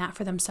believe in that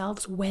for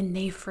themselves when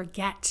they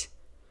forget,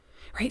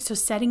 right? So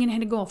setting and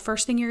hitting a goal,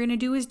 first thing you're going to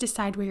do is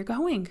decide where you're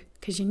going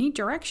because you need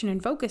direction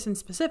and focus and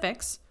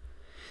specifics.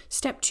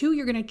 Step 2,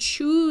 you're going to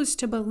choose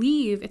to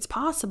believe it's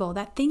possible,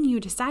 that thing you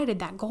decided,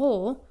 that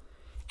goal,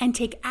 and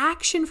take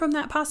action from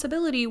that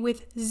possibility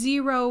with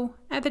zero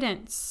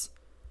evidence.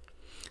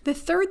 The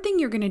third thing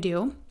you're going to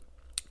do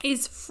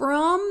is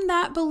from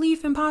that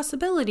belief and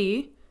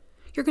possibility,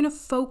 you're going to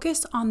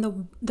focus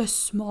on the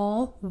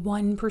small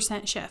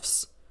 1%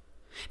 shifts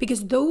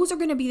because those are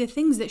going to be the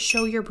things that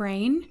show your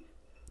brain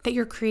that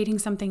you're creating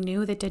something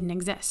new that didn't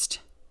exist,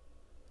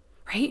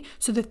 right?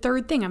 So the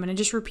third thing, I'm going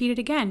to just repeat it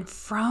again,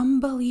 from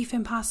belief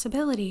and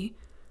possibility,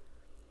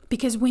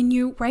 because when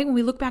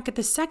we look back at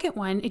the second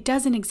one, it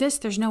doesn't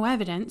exist. There's no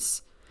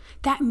evidence.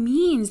 That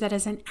means that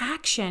as an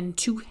action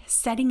to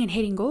setting and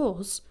hitting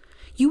goals,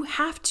 you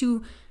have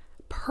to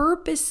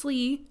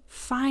purposely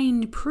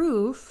find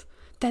proof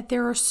that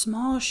there are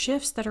small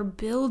shifts that are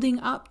building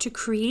up to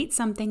create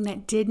something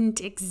that didn't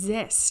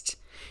exist.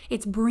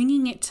 It's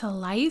bringing it to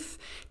life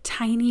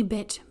tiny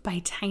bit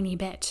by tiny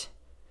bit.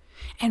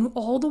 And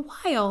all the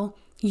while,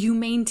 you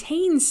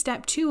maintain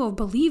step 2 of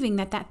believing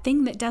that that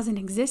thing that doesn't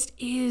exist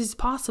is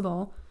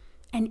possible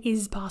and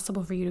is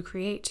possible for you to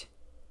create.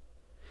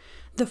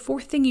 The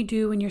fourth thing you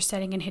do when you're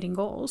setting and hitting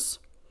goals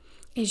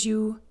is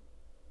you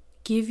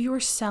give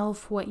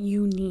yourself what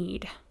you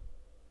need.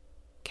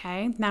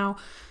 Okay? Now,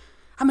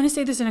 I'm going to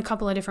say this in a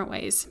couple of different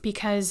ways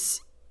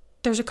because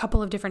there's a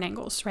couple of different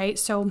angles, right?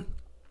 So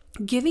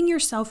giving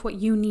yourself what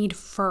you need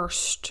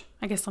first.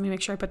 I guess let me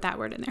make sure I put that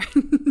word in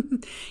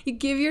there. You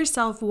give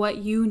yourself what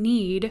you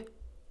need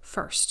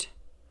first.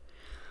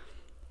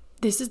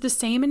 This is the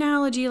same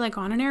analogy like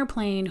on an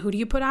airplane. Who do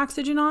you put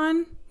oxygen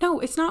on? No,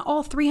 it's not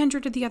all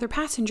 300 of the other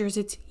passengers.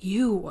 It's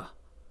you.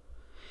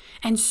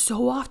 And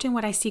so often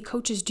what I see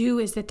coaches do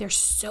is that they're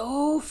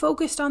so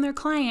focused on their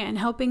client and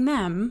helping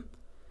them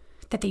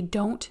that they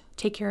don't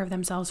take care of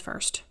themselves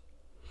first.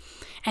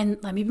 And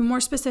let me be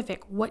more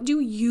specific. What do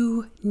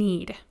you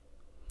need?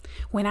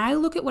 When I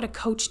look at what a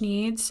coach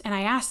needs and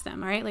I ask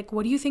them, all right, like,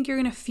 what do you think you're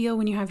going to feel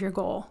when you have your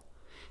goal?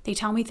 They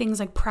tell me things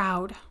like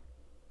proud,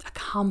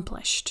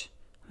 accomplished,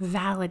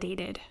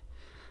 validated,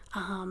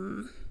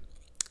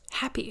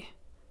 happy,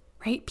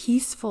 right?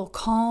 Peaceful,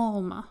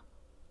 calm.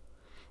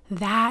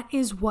 That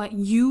is what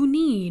you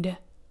need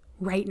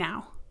right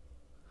now.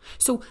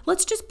 So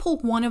let's just pull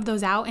one of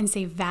those out and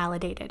say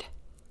validated.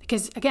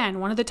 Because again,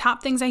 one of the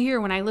top things I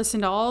hear when I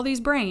listen to all these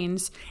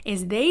brains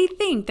is they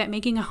think that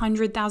making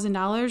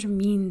 $100,000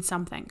 means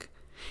something.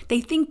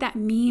 They think that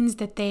means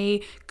that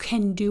they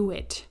can do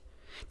it.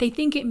 They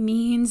think it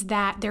means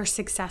that they're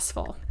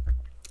successful.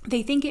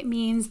 They think it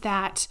means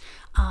that,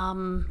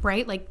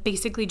 right, like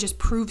basically just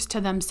proves to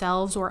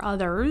themselves or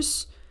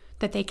others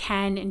that they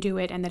can and do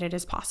it and that it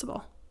is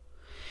possible.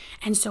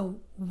 And so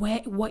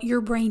what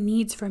your brain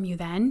needs from you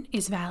then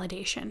is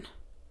validation.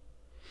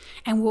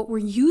 And what we're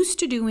used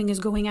to doing is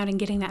going out and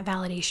getting that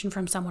validation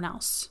from someone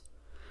else,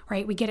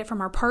 right? We get it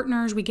from our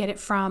partners. We get it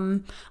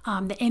from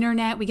the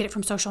internet. We get it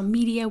from social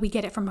media. We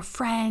get it from a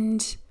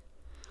friend.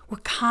 We're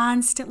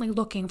constantly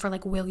looking for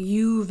like, will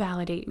you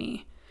validate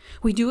me?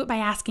 We do it by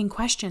asking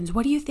questions.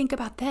 What do you think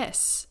about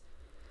this?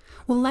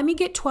 Well, let me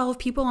get 12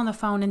 people on the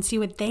phone and see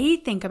what they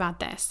think about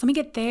this. Let me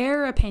get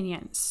their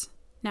opinions.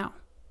 No,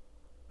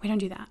 we don't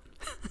do that.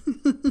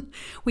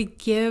 We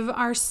give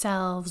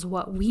ourselves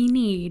what we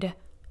need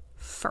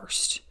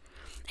first.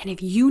 And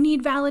if you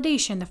need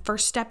validation, the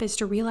first step is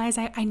to realize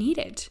I need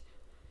it.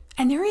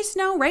 And there is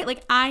no, right?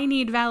 Like I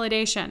need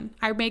validation.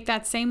 I make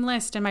that same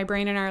list in my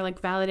brain and are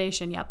like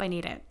validation. Yep, I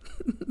need it.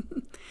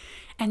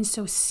 And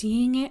so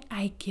seeing it,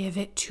 I give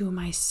it to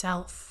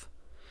myself.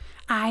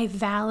 I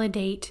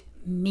validate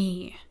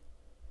me.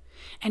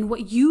 And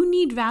what you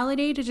need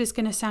validated is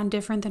going to sound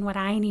different than what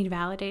I need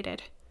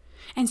validated.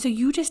 And so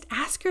you just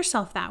ask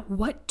yourself that.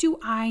 What do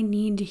I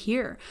need to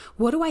hear?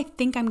 What do I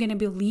think I'm going to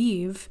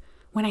believe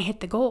when I hit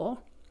the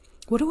goal?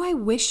 What do I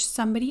wish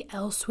somebody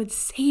else would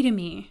say to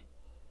me?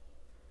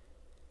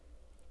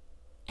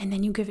 and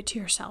then you give it to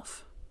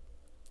yourself.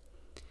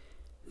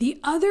 The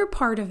other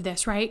part of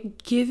this,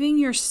 right? Giving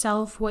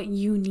yourself what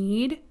you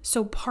need.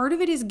 So part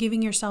of it is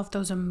giving yourself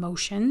those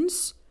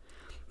emotions.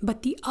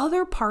 But the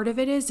other part of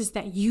it is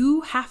that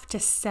you have to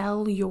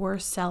sell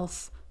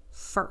yourself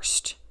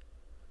first.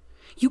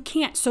 You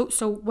can't. So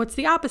what's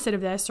the opposite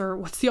of this, or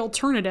what's the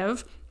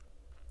alternative?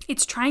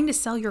 It's trying to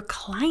sell your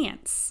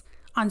clients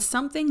on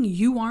something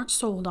you aren't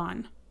sold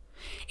on.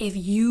 If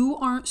you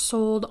aren't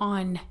sold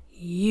on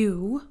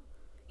you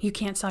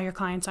can't sell your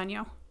clients on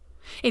you.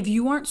 If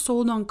you aren't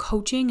sold on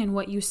coaching and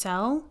what you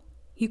sell,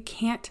 you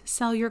can't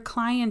sell your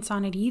clients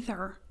on it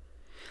either.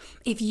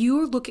 If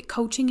you look at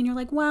coaching and you're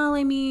like, well,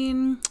 I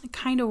mean, it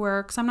kind of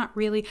works.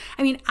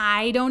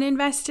 I don't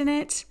invest in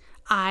it.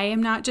 I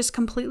am not just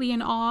completely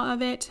in awe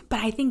of it, but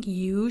I think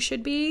you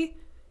should be.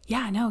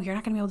 Yeah, no, you're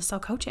not going to be able to sell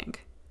coaching.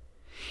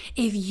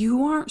 If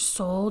you aren't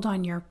sold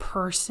on your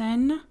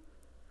person,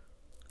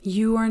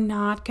 you are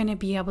not going to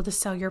be able to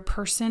sell your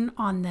person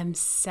on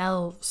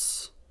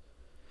themselves.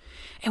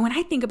 And when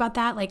I think about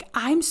that, like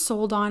I'm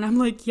sold on, I'm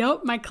like, yep,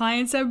 my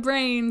clients have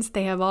brains.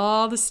 They have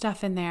all the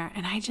stuff in there.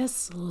 And I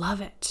just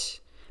love it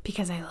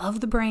because I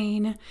love the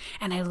brain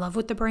and I love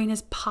what the brain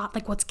is,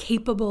 what's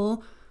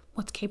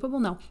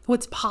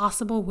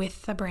possible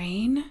with the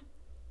brain.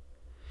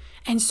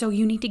 And so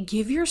you need to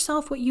give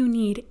yourself what you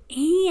need,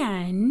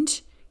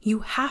 and you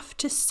have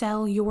to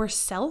sell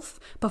yourself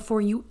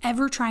before you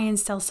ever try and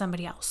sell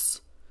somebody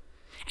else.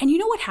 And you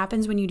know what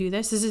happens when you do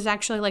this? This is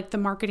actually like the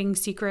marketing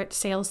secret,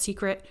 sales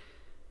secret,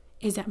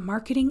 is that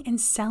marketing and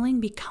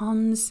selling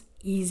becomes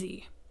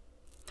easy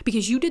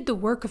because you did the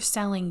work of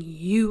selling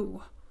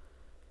you.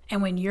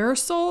 And when you're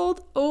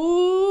sold,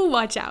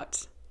 watch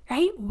out,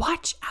 right?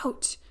 Watch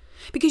out,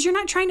 because you're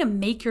not trying to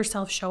make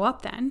yourself show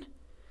up then.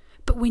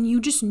 But when you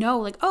just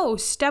know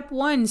step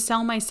 1,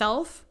 sell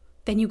myself,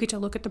 then you get to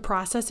look at the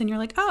process and you're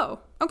like, oh,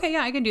 okay,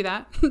 yeah, I can do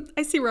that.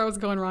 I see where I was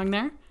going wrong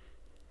there.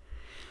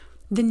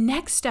 The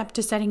next step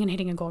to setting and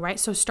hitting a goal, right?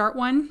 So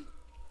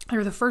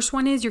the first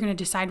one is you're going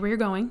to decide where you're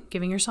going,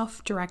 giving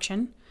yourself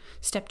direction.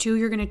 Step 2,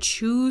 you're going to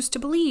choose to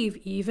believe,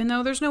 even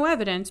though there's no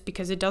evidence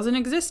because it doesn't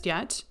exist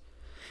yet.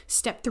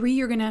 Step 3,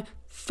 you're going to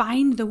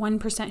find the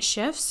 1%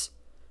 shifts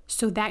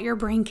so that your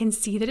brain can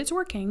see that it's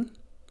working.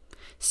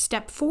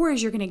 Step 4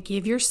 is you're going to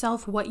give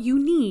yourself what you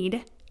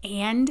need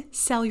and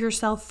sell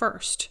yourself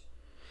first.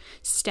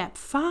 Step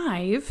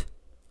 5,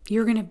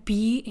 you're going to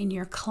be in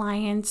your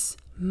clients'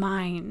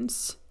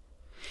 minds.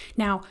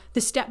 Now,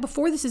 the step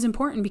before this is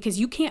important because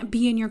you can't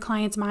be in your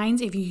clients'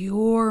 minds if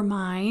your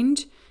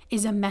mind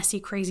is a messy,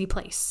 crazy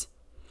place.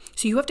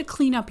 So you have to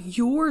clean up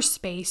your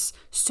space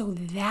so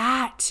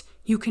that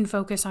you can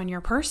focus on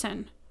your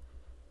person.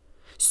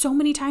 So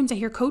many times I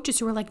hear coaches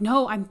who are like,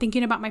 no, I'm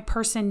thinking about my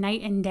person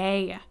night and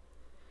day. And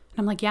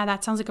I'm like, yeah,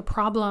 that sounds like a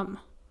problem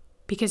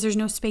because there's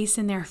no space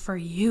in there for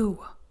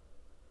you.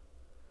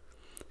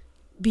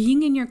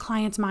 Being in your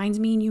clients' minds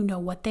means you know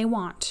what they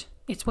want.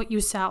 It's what you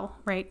sell,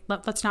 right?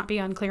 Let's not be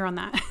unclear on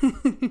that.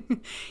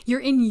 You're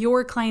in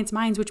your clients'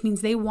 minds, which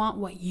means they want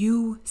what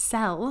you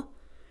sell.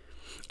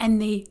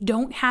 And they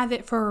don't have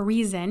it for a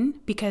reason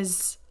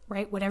because,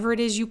 right, whatever it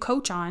is you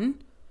coach on.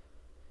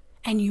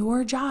 And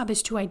your job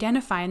is to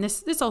identify, and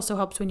this also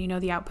helps when you know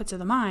the outputs of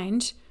the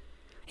mind,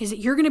 is that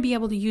you're going to be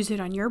able to use it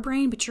on your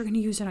brain, but you're going to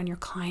use it on your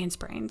clients'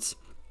 brains.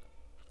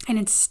 And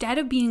instead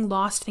of being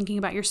lost thinking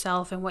about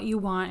yourself and what you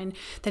want and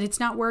that it's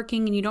not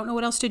working and you don't know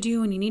what else to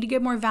do and you need to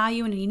get more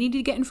value and you need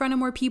to get in front of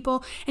more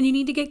people and you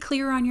need to get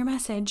clearer on your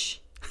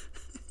message.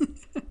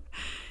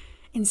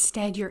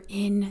 Instead, you're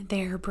in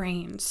their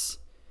brains.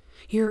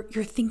 You're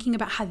thinking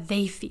about how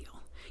they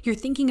feel. You're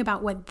thinking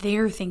about what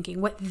they're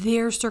thinking, what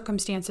their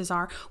circumstances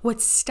are,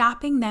 what's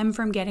stopping them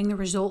from getting the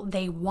result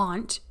they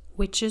want,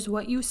 which is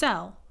what you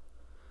sell.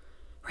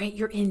 Right?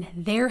 You're in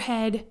their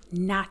head,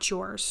 not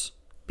yours.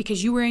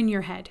 Because you were in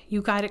your head.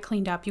 You got it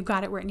cleaned up. You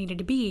got it where it needed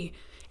to be.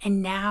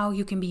 And now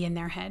you can be in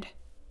their head.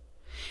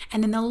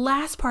 And then the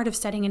last part of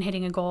setting and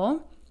hitting a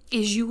goal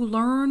is you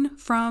learn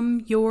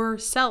from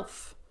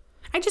yourself.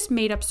 I just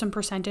made up some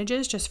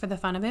percentages just for the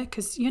fun of it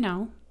because,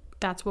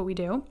 that's what we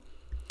do.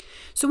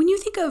 So when you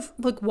think of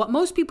what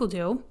most people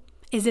do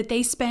is that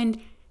they spend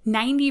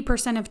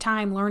 90% of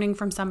time learning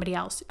from somebody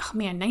else. Oh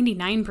man,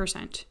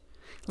 99%.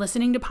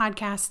 Listening to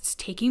podcasts,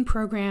 taking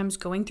programs,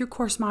 going through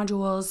course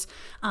modules,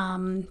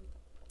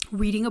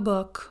 reading a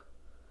book,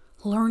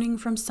 learning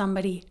from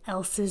somebody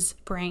else's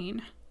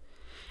brain.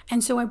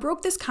 And so I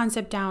broke this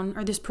concept down,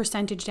 or this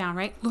percentage down,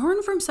 right?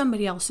 Learn from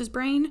somebody else's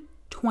brain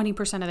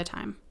 20% of the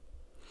time.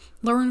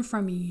 Learn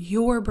from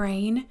your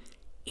brain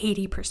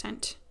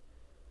 80%.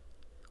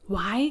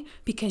 Why?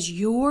 Because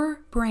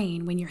your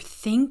brain, when you're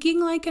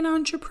thinking like an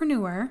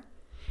entrepreneur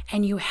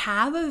and you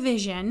have a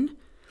vision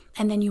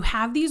and then you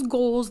have these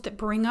goals that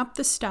bring up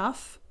the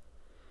stuff,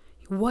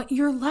 what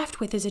you're left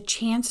with is a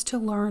chance to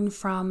learn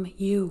from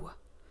you.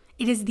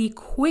 It is the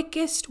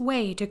quickest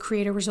way to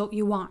create a result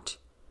you want.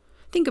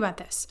 Think about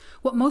this.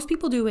 What most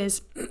people do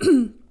is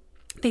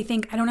They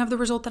think, I don't have the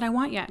result that I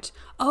want yet.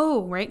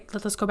 Oh, right.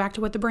 Let's go back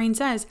to what the brain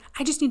says.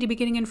 I just need to be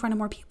getting in front of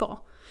more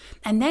people.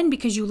 And then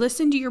because you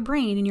listen to your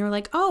brain and you're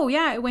like, oh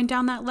yeah, it went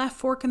down that left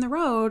fork in the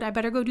road, I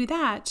better go do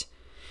that.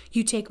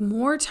 You take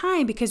more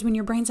time because when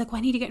your brain's like, well,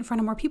 I need to get in front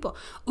of more people.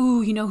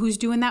 Ooh, you know who's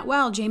doing that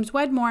well? James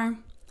Wedmore.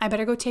 I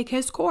better go take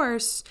his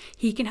course.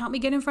 He can help me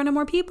get in front of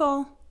more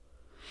people.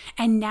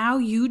 And now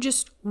you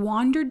just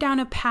wandered down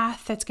a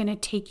path that's going to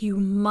take you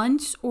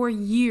months or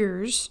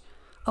years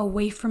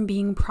away from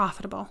being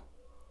profitable.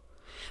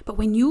 But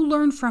when you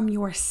learn from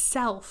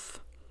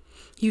yourself,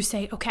 you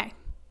say, okay,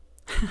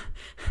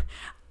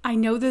 I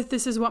know that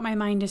this is what my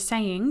mind is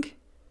saying,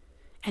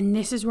 and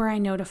this is where I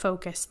know to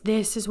focus.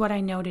 This is what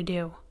I know to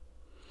do.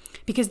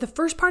 Because the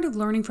first part of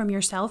learning from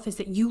yourself is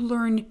that you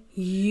learn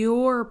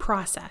your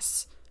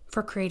process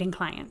for creating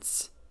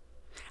clients.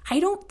 I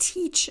don't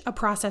teach a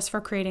process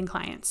for creating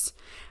clients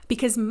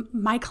because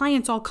my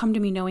clients all come to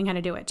me knowing how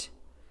to do it.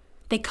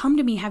 They come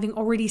to me having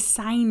already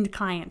signed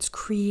clients,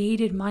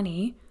 created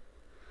money,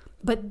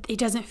 but it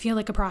doesn't feel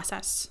like a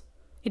process.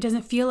 It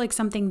doesn't feel like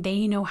something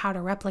they know how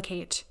to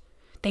replicate.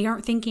 They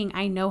aren't thinking,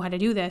 I know how to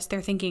do this.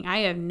 They're thinking, I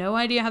have no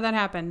idea how that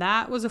happened.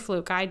 That was a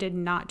fluke. I did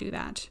not do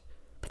that.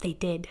 But they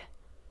did.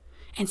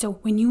 And so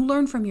when you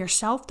learn from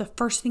yourself, the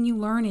first thing you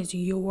learn is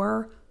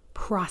your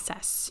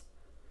process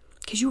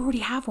because you already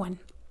have one.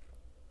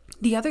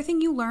 The other thing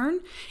you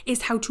learn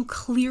is how to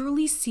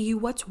clearly see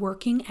what's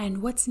working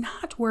and what's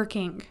not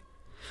working.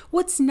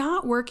 What's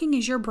not working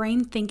is your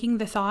brain thinking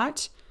the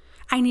thought,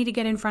 I need to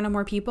get in front of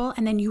more people,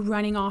 and then you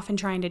running off and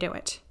trying to do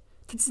it.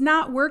 That's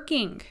not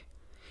working.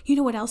 You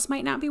know what else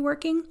might not be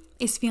working?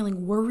 Is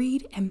feeling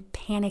worried and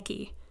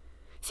panicky.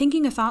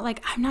 Thinking a thought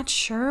like, I'm not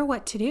sure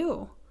what to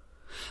do.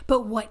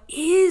 But what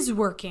is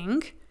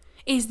working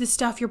is the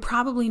stuff you're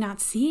probably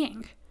not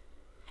seeing.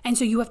 And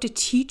so you have to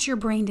teach your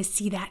brain to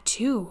see that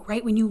too,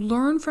 right? When you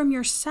learn from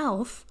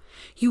yourself,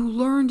 you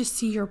learn to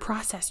see your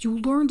process. You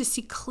learn to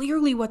see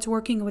clearly what's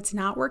working and what's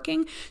not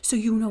working, so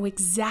you know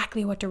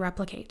exactly what to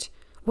replicate,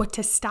 what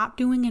to stop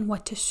doing and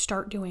what to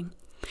start doing.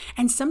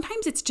 And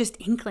sometimes it's just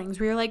inklings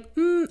where you're like,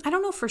 I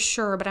don't know for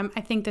sure, but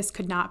I think this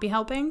could not be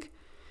helping.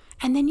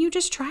 And then you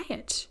just try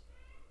it.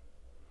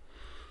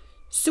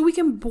 So we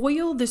can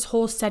boil this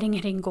whole setting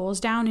and hitting goals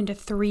down into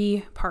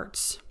 3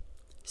 parts.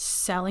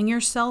 Selling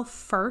yourself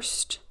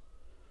first,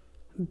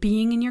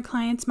 being in your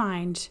client's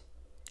mind,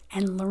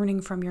 and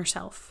learning from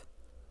yourself.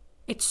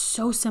 It's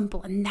so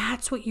simple, and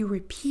that's what you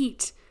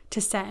repeat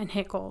to set and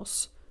hit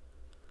goals.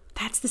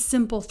 That's the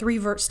simple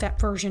 3-step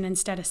version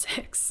instead of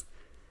 6.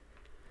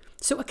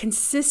 So a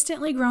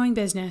consistently growing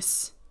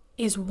business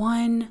is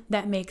one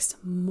that makes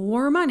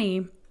more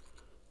money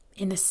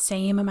in the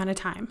same amount of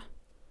time.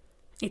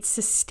 It's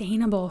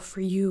sustainable for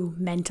you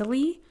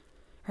mentally,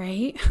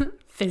 right?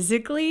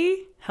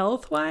 Physically,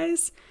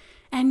 health-wise,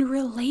 and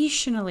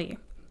relationally.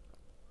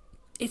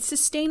 It's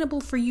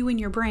sustainable for you and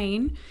your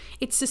brain.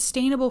 It's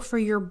sustainable for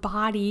your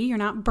body. You're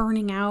not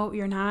burning out.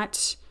 You're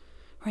not,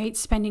 right,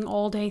 spending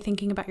all day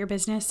thinking about your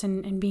business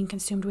and being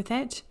consumed with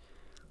it.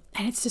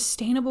 And it's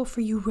sustainable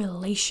for you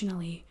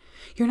relationally.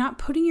 You're not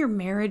putting your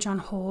marriage on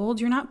hold.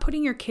 You're not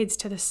putting your kids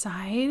to the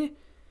side.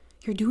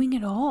 You're doing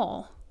it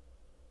all.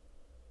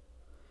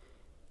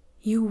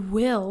 You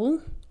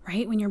will,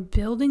 right, when you're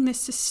building this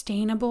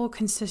sustainable,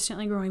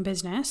 consistently growing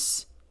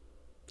business,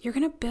 you're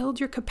going to build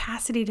your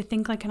capacity to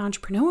think like an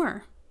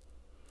entrepreneur.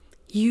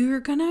 You're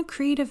going to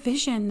create a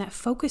vision that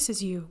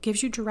focuses you,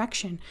 gives you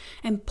direction,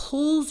 and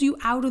pulls you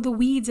out of the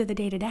weeds of the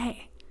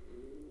day-to-day.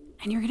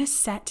 And you're going to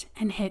set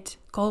and hit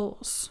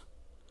goals.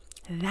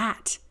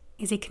 That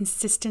is a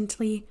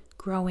consistently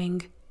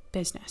growing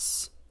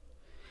business.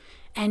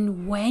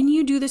 And when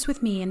you do this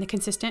with me in the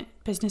Consistent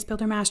Business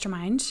Builder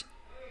Mastermind,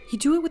 you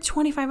do it with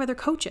 25 other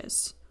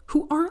coaches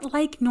who aren't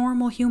like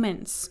normal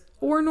humans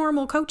or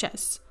normal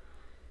coaches.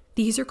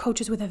 These are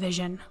coaches with a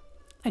vision,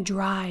 a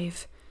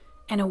drive,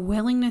 and a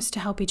willingness to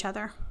help each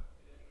other.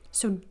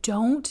 So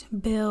don't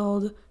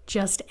build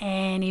just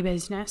any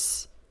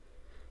business.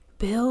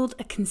 Build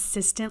a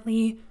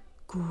consistently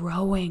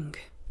growing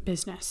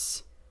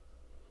business.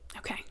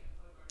 Okay,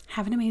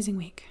 have an amazing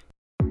week.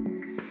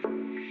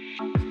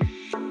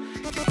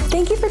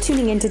 Thank you for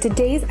tuning in to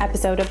today's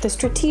episode of the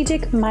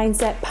Strategic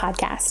Mindset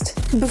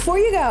Podcast. Before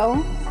you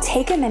go,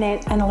 take a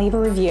minute and leave a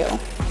review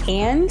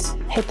and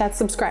hit that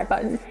subscribe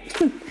button.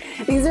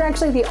 These are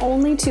actually the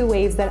only 2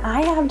 ways that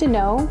I have to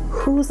know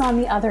who's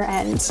on the other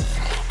end.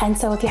 And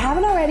so if you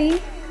haven't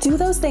already, do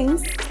those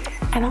things,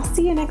 and I'll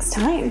see you next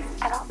time.